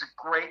York. He's a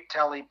great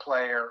telly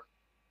player.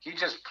 He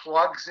just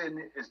plugs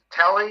in his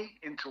telly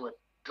into a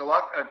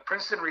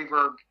Princeton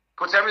reverb,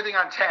 puts everything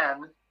on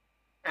 10,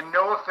 and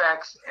no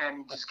effects, and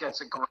he just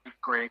gets a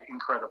great,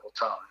 incredible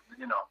tone.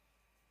 You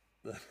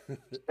know,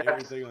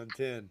 everything on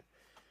 10.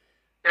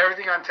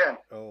 Everything on 10.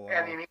 Oh, wow.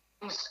 And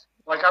he's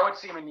like, I would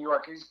see him in New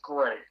York. He's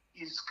great.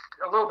 He's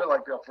a little bit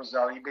like Bill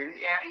Frisell. He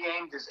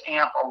aimed his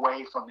amp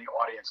away from the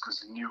audience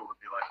because he knew it would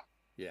be like,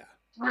 yeah,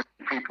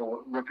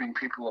 ripping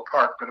people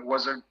apart. But it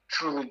was a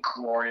truly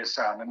glorious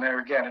sound. And there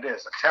again, it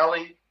is a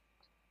telly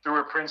through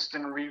a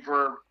Princeton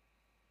reverb.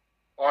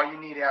 All you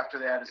need after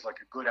that is like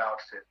a good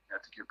outfit. I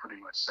think you're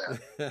pretty much set.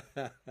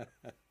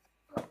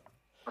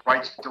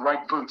 The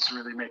right boots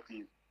really make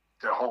the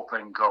whole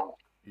thing go.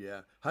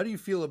 Yeah. How do you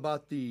feel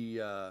about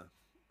the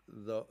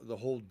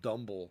whole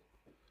Dumble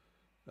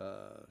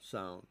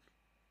sound?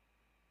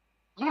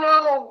 You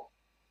know,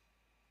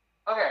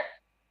 okay,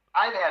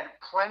 I've had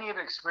plenty of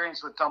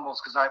experience with Dumbles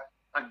because a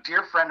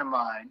dear friend of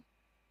mine,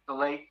 the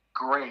late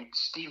great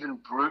Stephen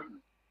Bruton,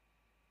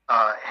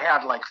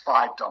 had like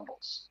 5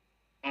 Dumbles.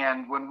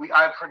 And when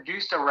I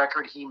produced a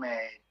record he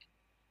made,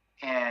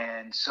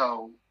 and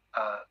so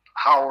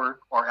Howard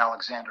or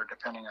Alexander,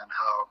 depending on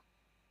how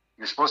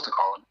you're supposed to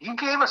call him, he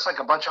gave us like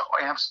a bunch of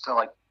amps to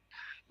like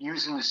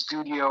use in the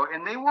studio,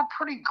 and they were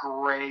pretty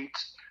great.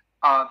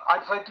 I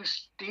played through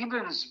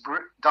Stevens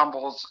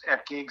Dumbles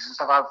at gigs and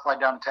stuff. I would fly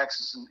down to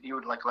Texas, and he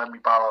would like let me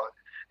borrow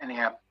an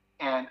amp,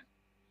 and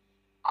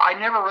I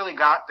never really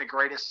got the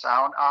greatest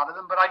sound out of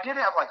them, but I did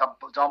have like a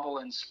Dumble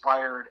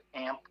inspired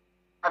amp.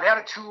 I've had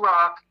a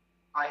 2-Rock.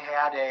 I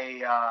had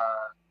a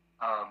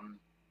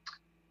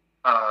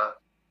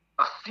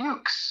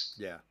Fuchs,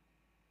 yeah,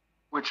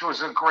 which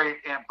was a great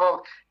amp.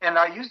 Both, and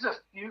I used the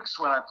Fuchs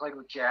when I played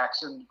with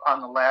Jackson on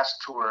the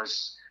last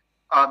tours.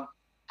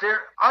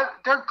 They're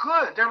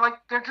good.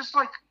 They're just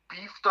like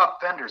beefed up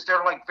Fenders.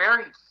 They're like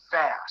very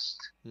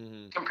fast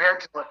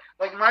compared to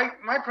like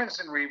my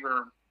Princeton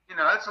reverb. You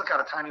know, that's got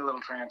a tiny little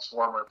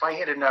transformer. If I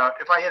hit it a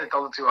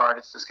little too hard,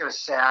 it's just gonna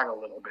sag a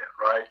little bit,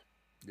 right?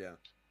 Yeah.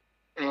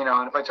 You know,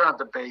 and if I turn up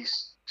the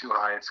bass too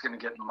high, it's going to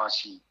get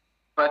mushy.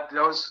 But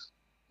those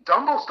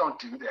Dumbles don't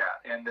do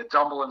that, and the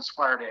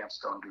Dumble-inspired amps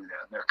don't do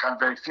that. They're kind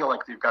of feel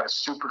like they've got a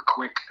super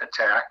quick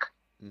attack.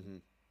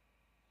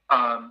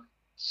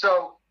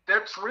 So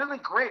that's really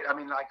great. I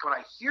mean, like when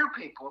I hear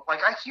people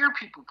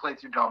play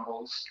through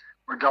Dumbles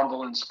or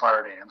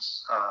Dumble-inspired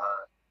amps,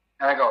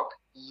 and I go,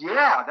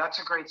 yeah, that's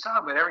a great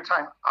sound. But every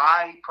time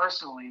I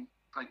personally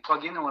like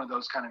plug into one of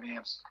those kind of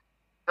amps,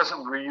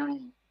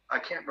 I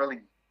can't really.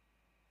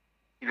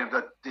 You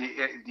know,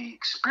 the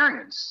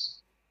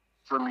experience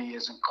for me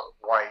isn't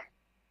quite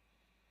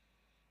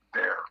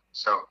there.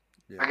 So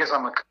yeah. I guess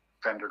I'm a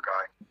Fender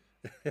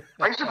guy.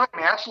 I used to play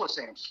matchless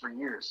amps for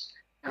years,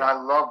 and I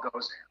love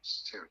those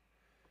amps too.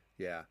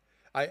 Yeah,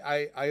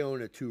 I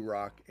own a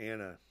 2-Rock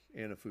and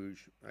a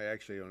Fuchs. I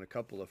actually own a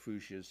couple of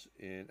Fuchsias.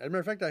 And as a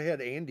matter of fact, I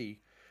had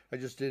Andy. I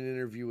just did an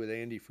interview with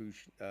Andy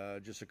Fuchs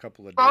just a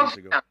couple of days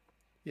ago.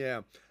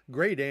 Yeah,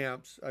 great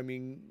amps. I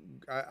mean,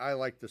 I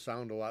like the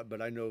sound a lot,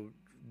 but I know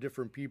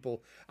different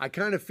people. I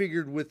kind of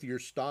figured with your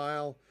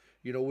style,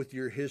 you know, with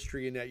your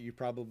history and that you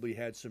probably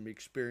had some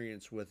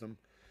experience with them.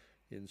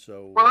 And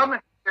so I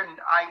admit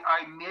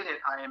it,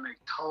 I am a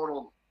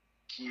total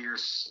gear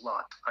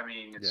slut. I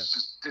mean,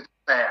 it's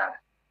bad.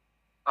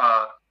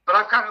 But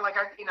I'm kind of like,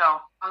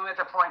 I'm at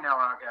the point now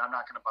where, okay, I'm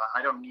not going to buy,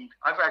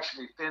 I've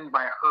actually thinned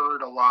my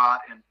herd a lot,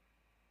 and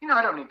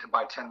I don't need to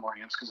buy 10 more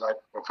amps because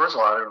first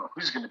of all, I don't know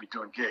who's going to be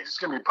doing gigs. It's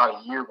going to be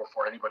about a year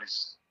before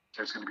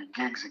there's going to be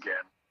gigs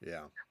again.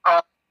 Yeah.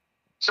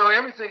 So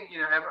everything,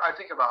 I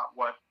think about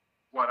what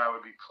I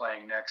would be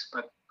playing next,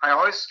 but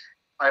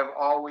I've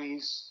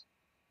always,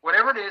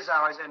 whatever it is, I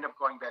always end up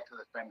going back to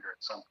the Fender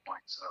at some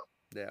point. So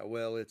yeah,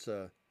 well, it's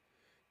a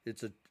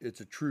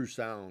true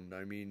sound.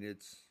 I mean,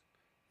 it's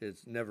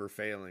never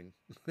failing.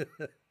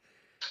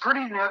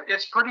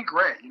 It's pretty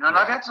great, and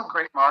I've had some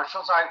great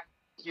Marshalls.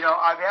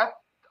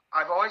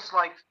 I've always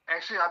liked.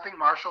 Actually, I think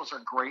Marshalls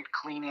are great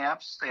clean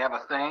amps. They have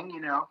a thing,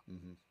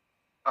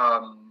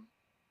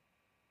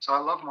 So I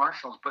love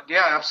Marshalls, but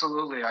yeah,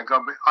 absolutely.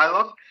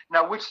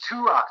 Now, which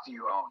 2-Rock do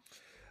you own?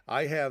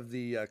 I have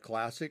the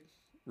classic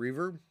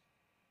reverb.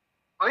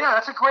 Oh yeah,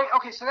 that's a great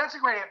amp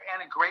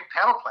and a great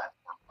pedal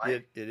platform,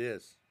 right? It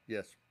is,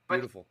 yes,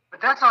 beautiful. But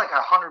that's like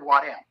a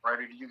 100-watt amp, right?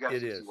 Or do you got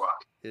 50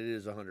 watts? It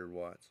is 100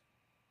 watts.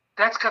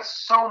 That's got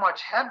so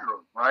much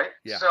headroom, right?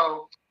 Yeah.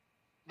 So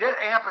that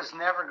amp is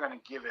never going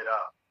to give it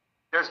up.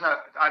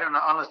 I don't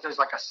know, unless there's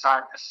like a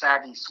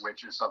saggy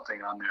switch or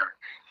something on there.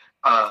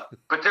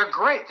 But they're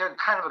great. They're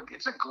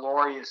it's a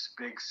glorious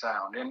big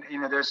sound. And,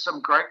 there's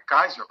some great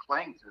guys who are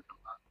playing through them.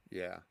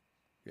 Yeah.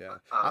 Yeah.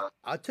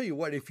 I'll tell you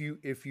what, if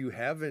you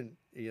haven't,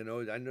 I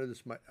know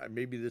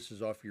maybe this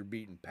is off your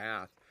beaten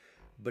path,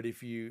 But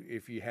if you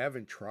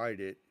haven't tried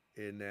it,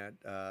 in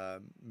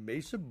that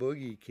Mesa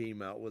Boogie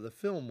came out with a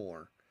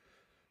Fillmore.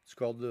 It's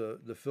called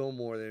the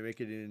Fillmore. They make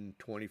it in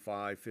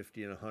 25,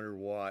 50, and 100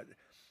 watt.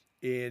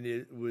 And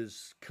it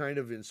was kind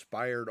of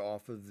inspired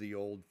off of the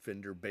old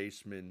Fender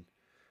Bassman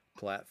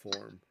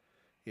platform.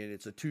 And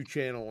it's a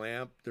 2-channel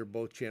amp. Their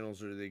both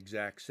channels are the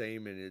exact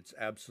same, and it's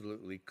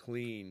absolutely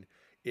clean.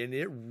 And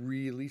it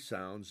really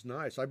sounds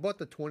nice. I bought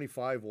the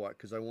 25 watt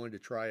because I wanted to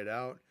try it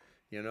out,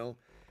 you know.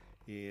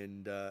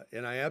 And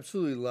I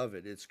absolutely love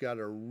it. It's got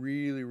a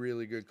really,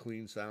 really good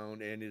clean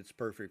sound, and it's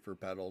perfect for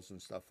pedals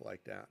and stuff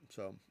like that.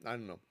 So I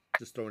don't know,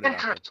 just throwing it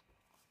out there.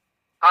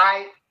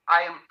 I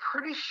am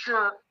pretty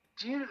sure.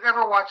 Do you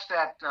ever watch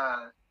that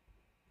a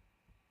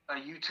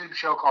YouTube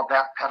show called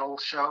That Pedal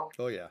Show?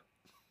 Oh yeah.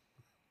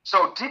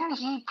 So didn't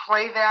he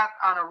play that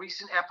on a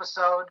recent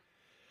episode?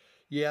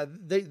 Yeah,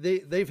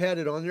 they've had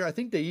it on there. I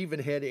think they even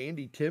had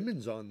Andy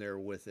Timmons on there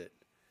with it.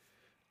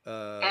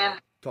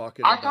 And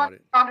talking I about thought it.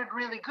 It sounded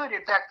really good.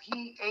 In fact,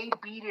 he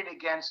A-B'd it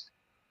against,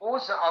 what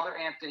was the other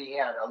amp that he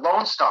had? A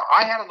Lone Star.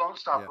 I had a Lone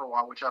Star for a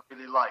while, which I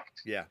really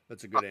liked. Yeah,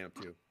 that's a good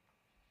amp too.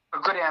 A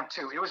good amp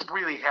too. It was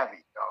really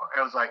heavy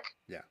though. It was like,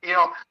 yeah. You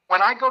know,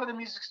 when I go to the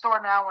music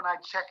store now, when I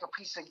check a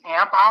piece of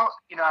amp out,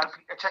 you know, I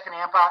check an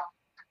amp out,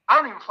 I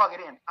don't even plug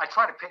it in. I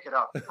try to pick it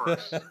up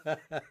first. I'm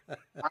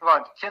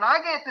going, can I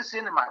get this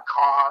into my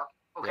car?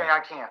 Okay, yeah. I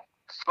can't.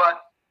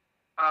 But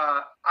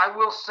I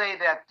will say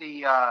that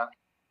he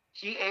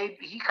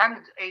kind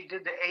of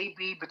did the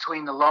A-B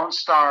between the Lone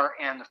Star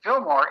and the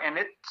Fillmore, and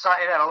it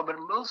had a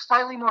little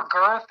slightly more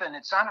girth, and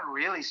it sounded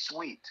really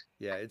sweet.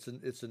 Yeah, it's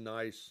a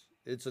nice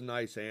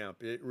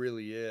amp. It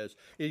really is.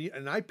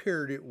 And I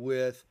paired it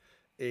with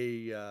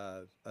a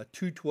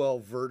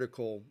 212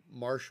 vertical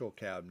Marshall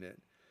cabinet,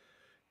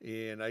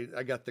 and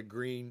I got the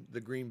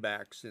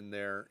greenbacks in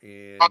there,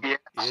 and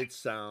it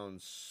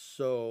sounds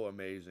so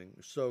amazing,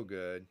 so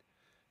good.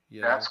 You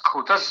know? That's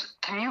cool.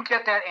 Can you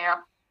get that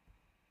amp?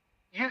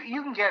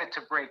 You can get it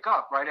to break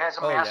up, right? It has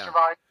a master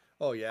volume.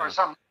 Oh yeah. Or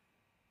something.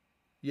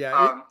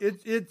 Yeah,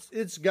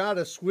 it's got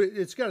a switch.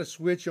 It's got a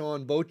switch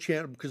on both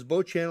channels because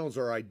both channels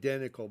are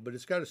identical, but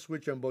it's got a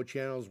switch on both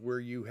channels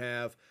where you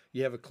have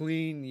a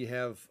clean, you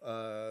have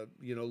a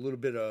little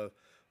bit of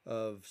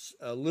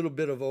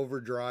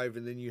overdrive,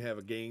 and then you have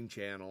a gain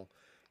channel,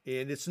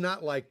 and it's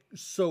not like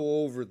so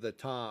over the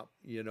top.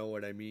 You know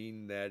what I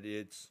mean? That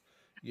it's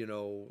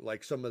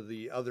like some of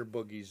the other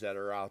boogies that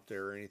are out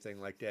there or anything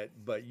like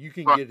that, but you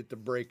can get it to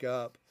break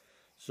up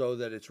so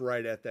that it's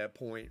right at that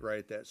point, right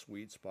at that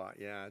sweet spot.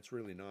 Yeah, it's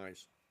really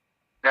nice.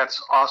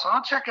 That's awesome.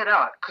 I'll check it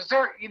out because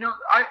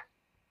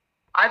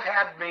I've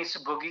had Mesa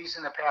Boogies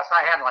in the past.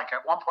 I had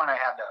at one point I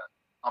had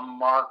a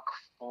Mark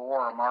IV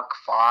or Mark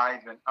V,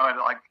 and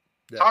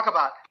talk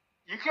about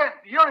you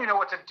don't even know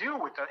what to do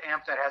with the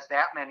amp that has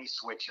that many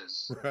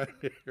switches.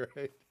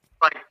 Right.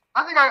 Like,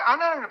 I think I'm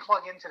not going to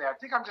plug into that. I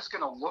think I'm just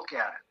going to look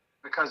at it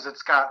because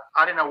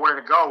I didn't know where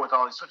to go with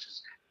all these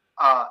switches.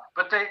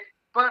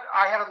 But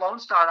I had a Lone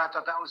Star, and I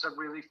thought that was a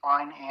really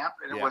fine amp.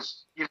 And it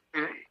was,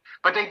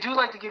 but they do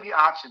like to give you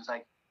options.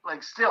 Like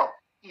still,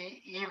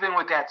 even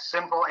with that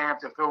simple amp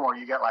to Fillmore,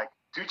 you get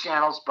 2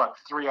 channels, but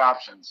 3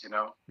 options,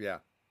 Yeah.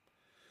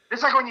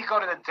 It's like when you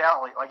go to the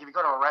deli, if you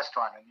go to a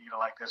restaurant and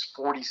there's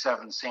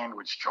 47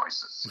 sandwich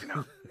choices,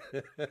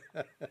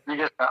 you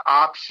get the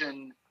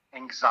option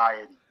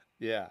anxiety.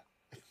 Yeah.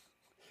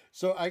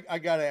 So I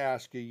got to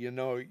ask you,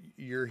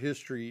 your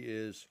history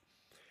is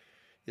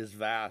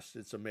vast.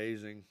 It's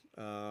amazing.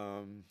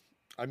 I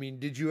mean,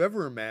 did you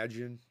ever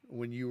imagine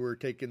when you were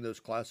taking those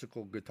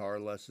classical guitar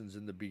lessons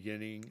in the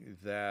beginning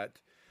that,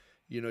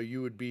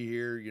 you would be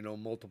here,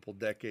 multiple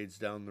decades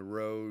down the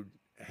road,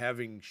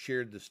 having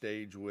shared the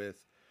stage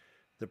with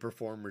the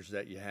performers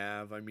that you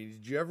have? I mean,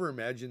 did you ever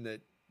imagine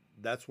that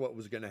that's what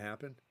was going to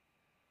happen?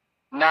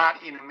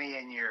 Not in a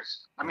million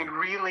years. I mean,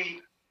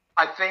 really,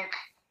 I think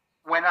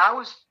when I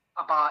was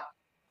about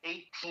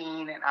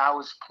 18 and I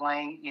was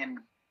playing in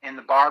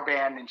the bar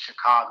band in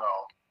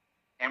Chicago,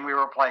 and we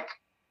were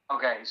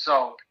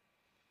so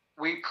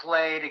we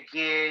played a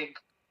gig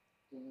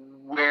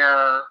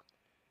where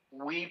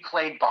we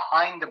played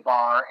behind the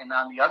bar, and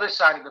on the other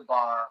side of the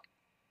bar,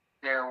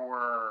 there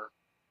were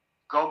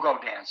go-go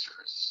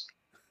dancers.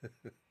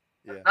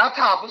 Yeah. Not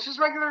topless, just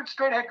regular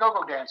straight-head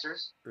go-go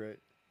dancers. Right.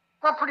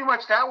 But pretty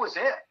much that was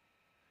it.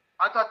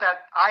 I thought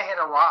that I had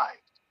arrived.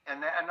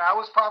 And I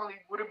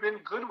would have been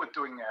good with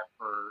doing that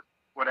for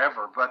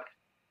whatever, but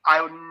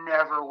I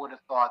never would have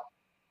thought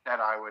that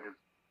I would have,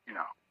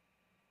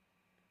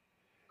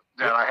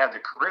 that I had the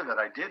career that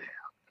I did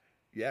have.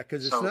 Yeah,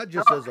 because it's not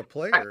just as a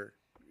player.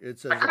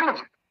 It's as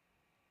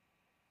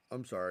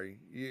I'm sorry.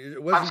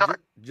 It wasn't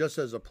just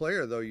as a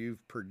player though.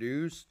 You've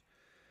produced,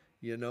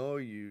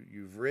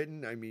 you've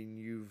written. I mean,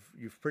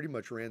 you've pretty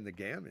much ran the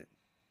gamut.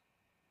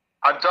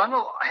 I've done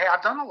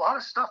a lot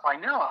of stuff. I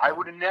know. I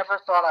would have never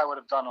thought I would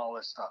have done all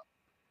this stuff.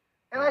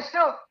 And I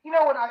still,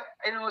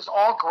 it was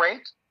all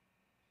great.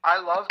 I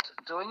loved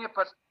doing it,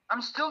 but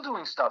I'm still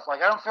doing stuff. I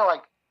don't feel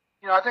I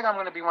think I'm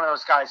going to be one of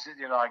those guys that,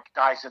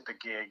 dies at the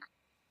gig.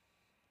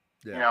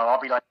 Yeah. You know, I'll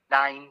be like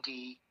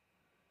 90.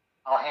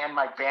 I'll hand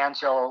my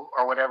banjo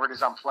or whatever it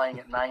is I'm playing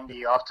at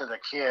 90 off to the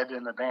kid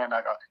in the band.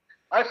 I go,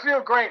 I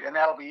feel great, and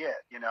that'll be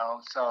it. You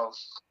know, so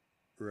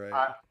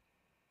right.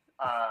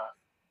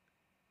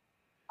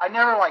 I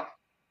never like.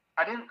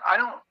 I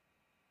don't.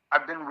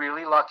 I've been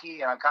really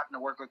lucky, and I've gotten to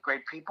work with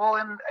great people,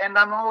 and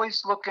I'm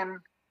always looking.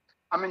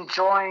 I'm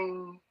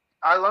enjoying.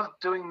 I love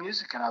doing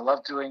music, and I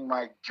love doing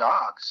my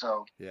job.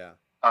 So yeah.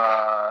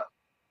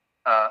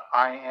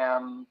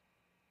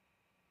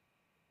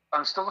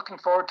 I'm still looking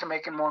forward to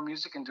making more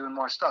music and doing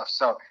more stuff.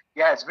 So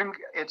yeah,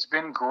 it's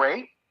been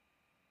great.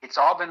 It's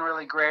all been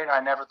really great. I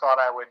never thought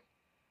I would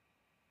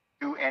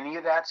do any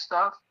of that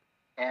stuff,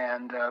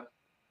 and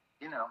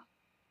you know,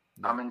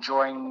 no. I'm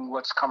enjoying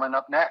what's coming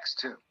up next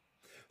too.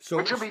 So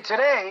which will be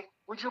today.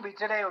 We'll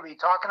be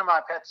talking to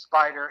my pet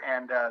spider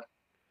and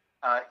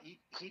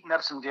heating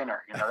up some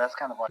dinner. You know, that's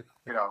kind of like,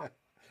 you know,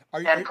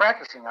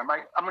 practicing. I'm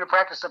going to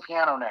practice the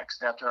piano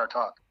next after our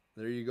talk.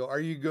 There you go. Are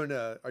you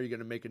gonna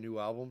make a new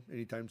album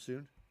anytime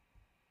soon?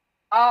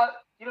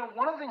 You know,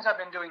 one of the things I've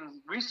been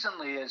doing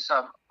recently is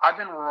I've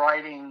been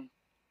writing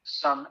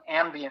some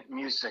ambient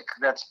music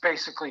that's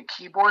basically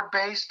keyboard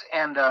based,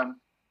 and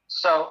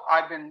so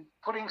I've been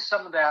putting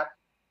some of that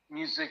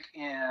music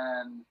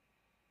in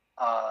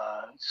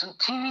some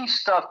TV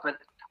stuff, but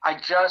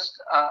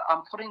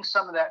I'm putting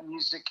some of that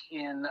music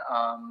in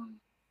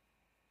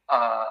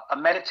a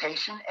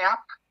meditation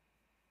app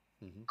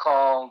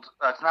called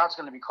now it's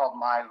going to be called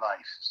My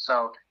Life.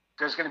 So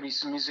there's going to be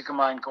some music of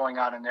mine going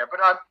on in there.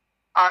 But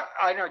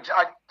I know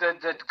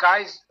the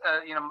guys,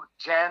 you know,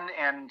 Jen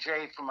and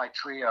Jay from my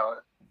trio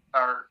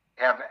are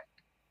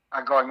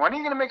going, when are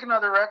you going to make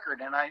another record?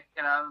 And I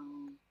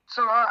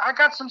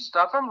got some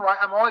stuff. I'm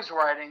always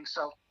writing.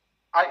 So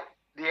I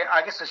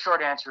guess the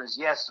short answer is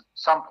yes, at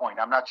some point.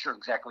 I'm not sure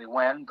exactly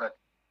when, but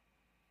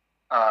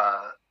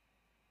I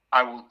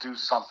will do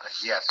something.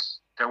 Yes,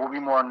 there will be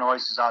more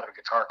noises out of a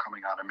guitar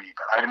coming out of me,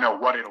 but I don't know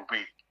what it'll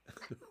be.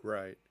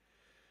 Right.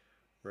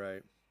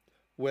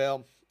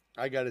 Well,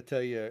 I got to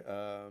tell you,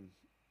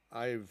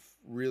 I've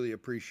really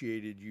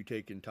appreciated you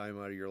taking time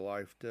out of your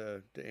life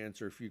to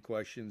answer a few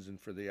questions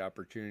and for the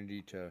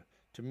opportunity to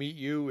meet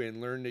you and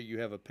learn that you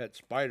have a pet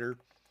spider.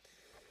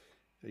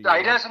 He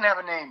doesn't have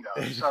a name,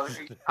 though, so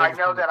I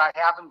know that I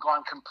haven't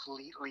gone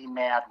completely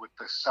mad with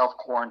the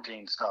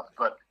self-quarantine stuff,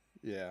 but,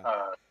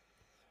 yeah,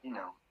 you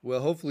know.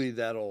 Well, hopefully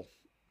that'll,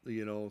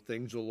 you know,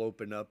 things will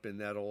open up and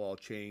that'll all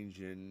change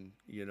and,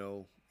 you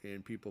know,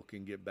 and people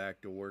can get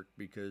back to work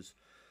because,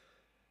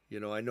 you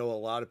know, I know a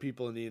lot of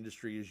people in the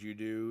industry as you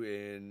do,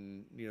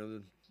 and, you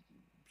know,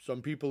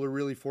 some people are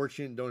really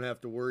fortunate and don't have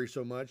to worry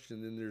so much,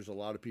 and then there's a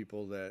lot of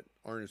people that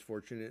aren't as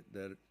fortunate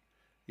that,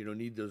 you know,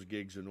 need those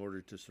gigs in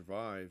order to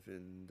survive.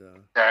 And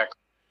exactly.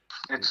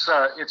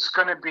 It's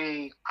going to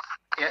be.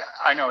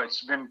 I know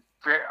it's been.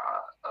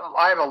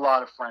 I have a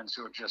lot of friends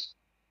who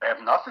they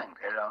have nothing.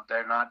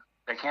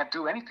 They can't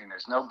do anything.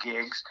 There's no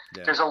gigs.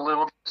 Yeah. There's a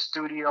little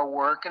studio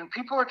work, and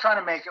people are trying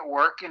to make it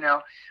work. You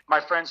know, my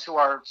friends who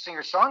are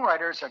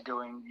singer-songwriters are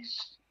doing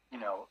these, you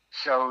know,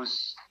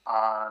 shows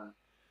on,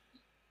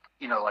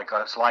 you know, like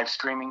live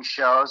streaming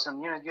shows,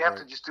 and, you know, you have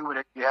to just do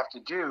what you have to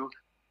do.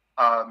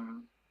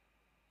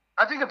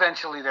 I think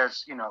eventually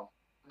there's, you know,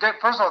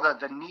 first of all,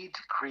 the need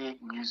to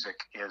create music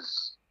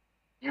is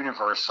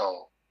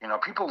universal. You know,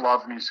 people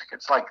love music.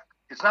 It's not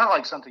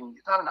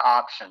an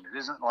option. It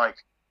isn't like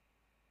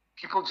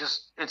people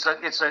just, it's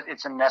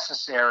a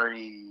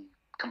necessary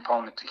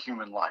component to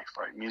human life,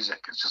 right? Music.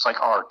 It's just like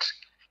art.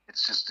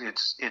 It's just,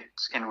 it's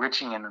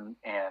enriching and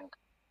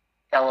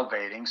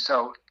elevating.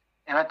 So,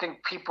 and I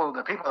think the people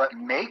that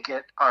make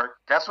it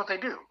that's what they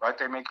do, right?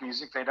 They make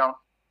music. They don't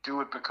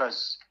do it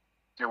because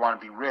they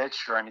want to be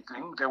rich or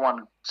anything. They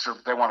want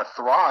to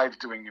thrive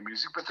doing the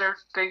music, but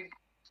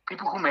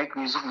people who make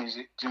music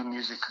do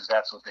music because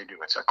that's what they do.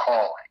 It's a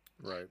calling.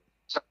 Right.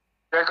 So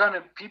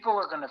people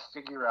are gonna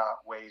figure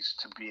out ways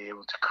to be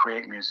able to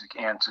create music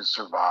and to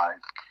survive.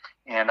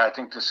 And I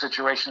think the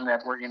situation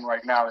that we're in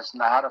right now is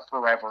not a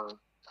forever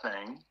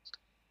thing.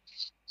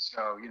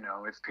 So, you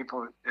know, if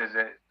people,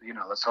 you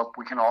know, let's hope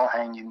we can all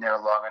hang in there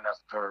long enough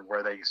for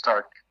where they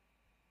start.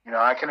 You know,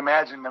 I can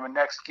imagine the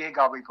next gig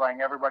I'll be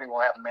playing, everybody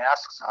will have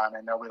masks on,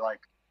 and they'll be like,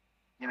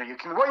 you know, you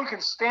can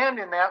stand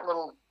in that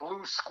little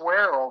blue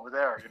square over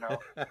there, you know.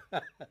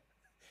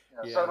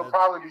 Yeah, so it'll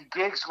probably be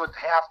gigs with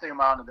half the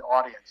amount of the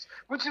audience,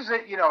 which is,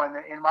 you know,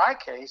 in my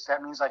case,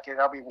 that means like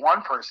there'll be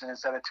one person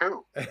instead of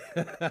two.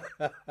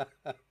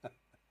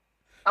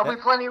 There'll be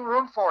plenty of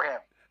room for him.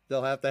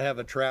 They'll have to have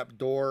a trap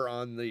door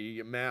on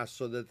the mask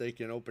so that they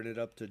can open it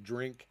up to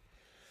drink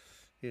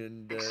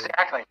and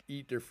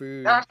eat their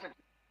food.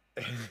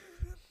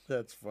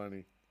 That's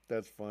funny.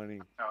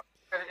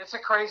 It's a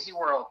crazy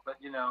world, but,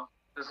 you know,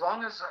 as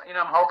long as, you know,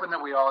 I'm hoping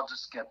that we all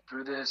just get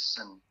through this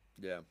and,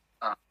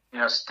 you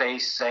know, stay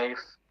safe,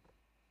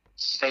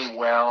 stay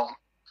well.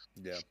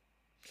 Yeah.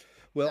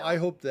 Well, I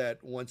hope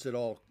that once it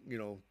all, you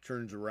know,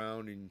 turns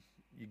around and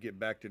you get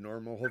back to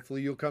normal,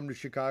 hopefully you'll come to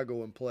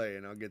Chicago and play,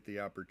 and I'll get the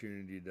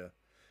opportunity to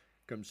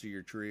come see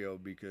your trio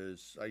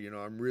because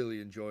I'm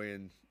really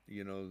enjoying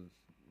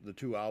the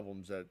two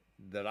albums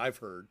that I've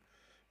heard.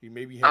 You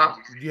maybe have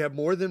do you have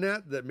more than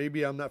that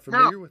maybe I'm not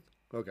familiar with?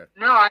 Okay.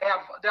 No, I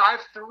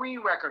have 3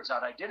 records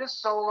out. I did a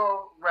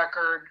solo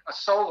record,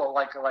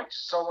 like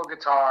solo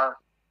guitar,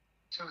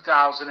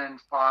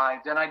 2005.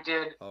 Then I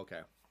did a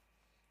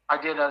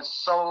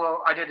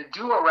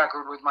duo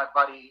record with my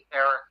buddy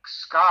Eric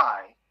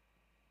Sky,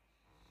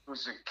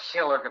 who's a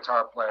killer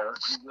guitar player.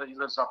 He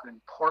lives up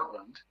in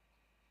Portland.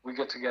 We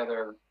get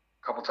together a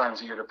couple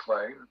times a year to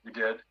play. We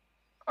did.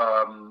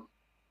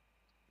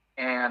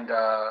 And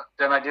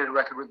then I did a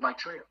record with my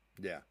trio.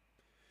 Yeah.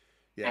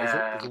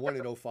 Yeah, the one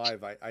in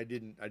 05. I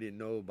didn't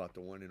know about the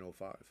one in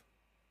 05.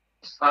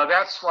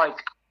 That's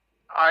like,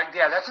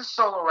 that's a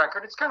solo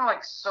record. It's kind of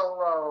like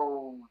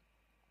solo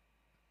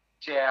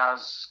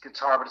jazz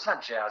guitar, but it's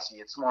not jazzy.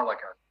 It's more like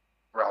a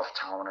Ralph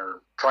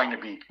Towner trying to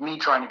be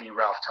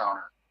Ralph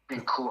Towner,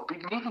 being cool.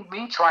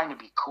 Me trying to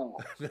be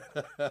cool.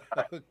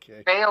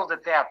 Okay. Failed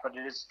at that, but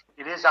it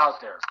is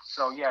out there.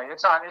 So yeah,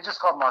 it's on. It's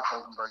just called Mark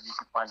Goldenberg. You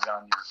can find it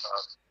on your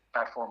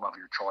platform of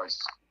your choice.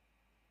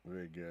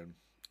 Very good.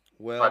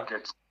 Well, but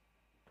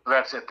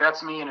that's it.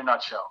 That's me in a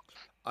nutshell.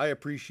 I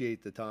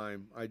appreciate the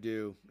time. I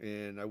do.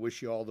 And I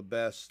wish you all the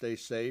best. Stay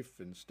safe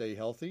and stay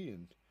healthy.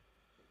 And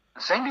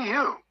same to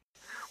you.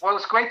 Well,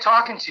 it's great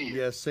talking to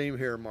you. Yeah, same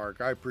here, Mark.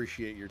 I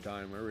appreciate your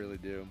time. I really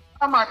do.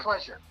 Oh, my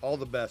pleasure. All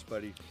the best,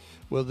 buddy.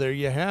 Well, there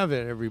you have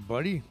it,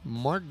 everybody.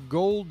 Mark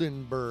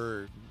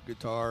Goldenberg,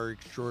 guitar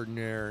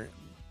extraordinaire.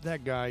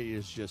 That guy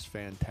is just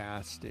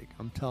fantastic.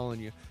 I'm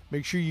telling you.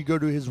 Make sure you go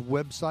to his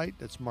website.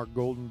 That's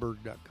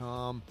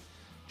markgoldenberg.com.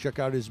 Check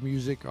out his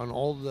music on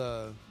all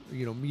the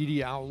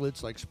media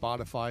outlets like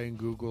Spotify and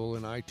Google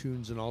and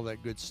iTunes and all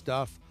that good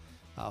stuff.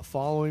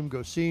 Follow him,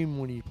 go see him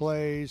when he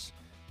plays,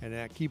 and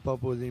keep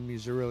up with him.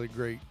 He's a really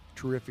great,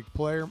 terrific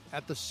player.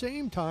 At the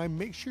same time,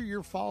 make sure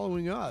you're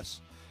following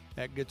us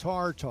at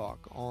Guitar Talk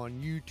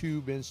on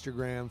YouTube,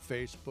 Instagram,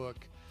 Facebook,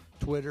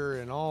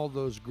 Twitter, and all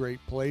those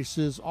great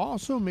places.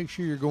 Also, make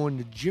sure you're going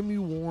to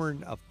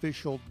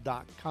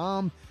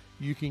JimmyWarrenOfficial.com.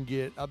 You can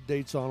get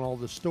updates on all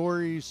the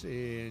stories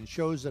and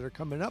shows that are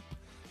coming up.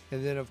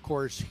 And then, of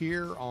course,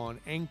 here on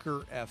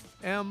Anchor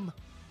FM,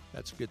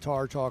 that's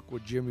Guitar Talk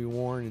with Jimmy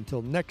Warren.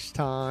 Until next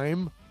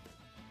time,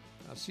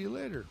 I'll see you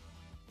later.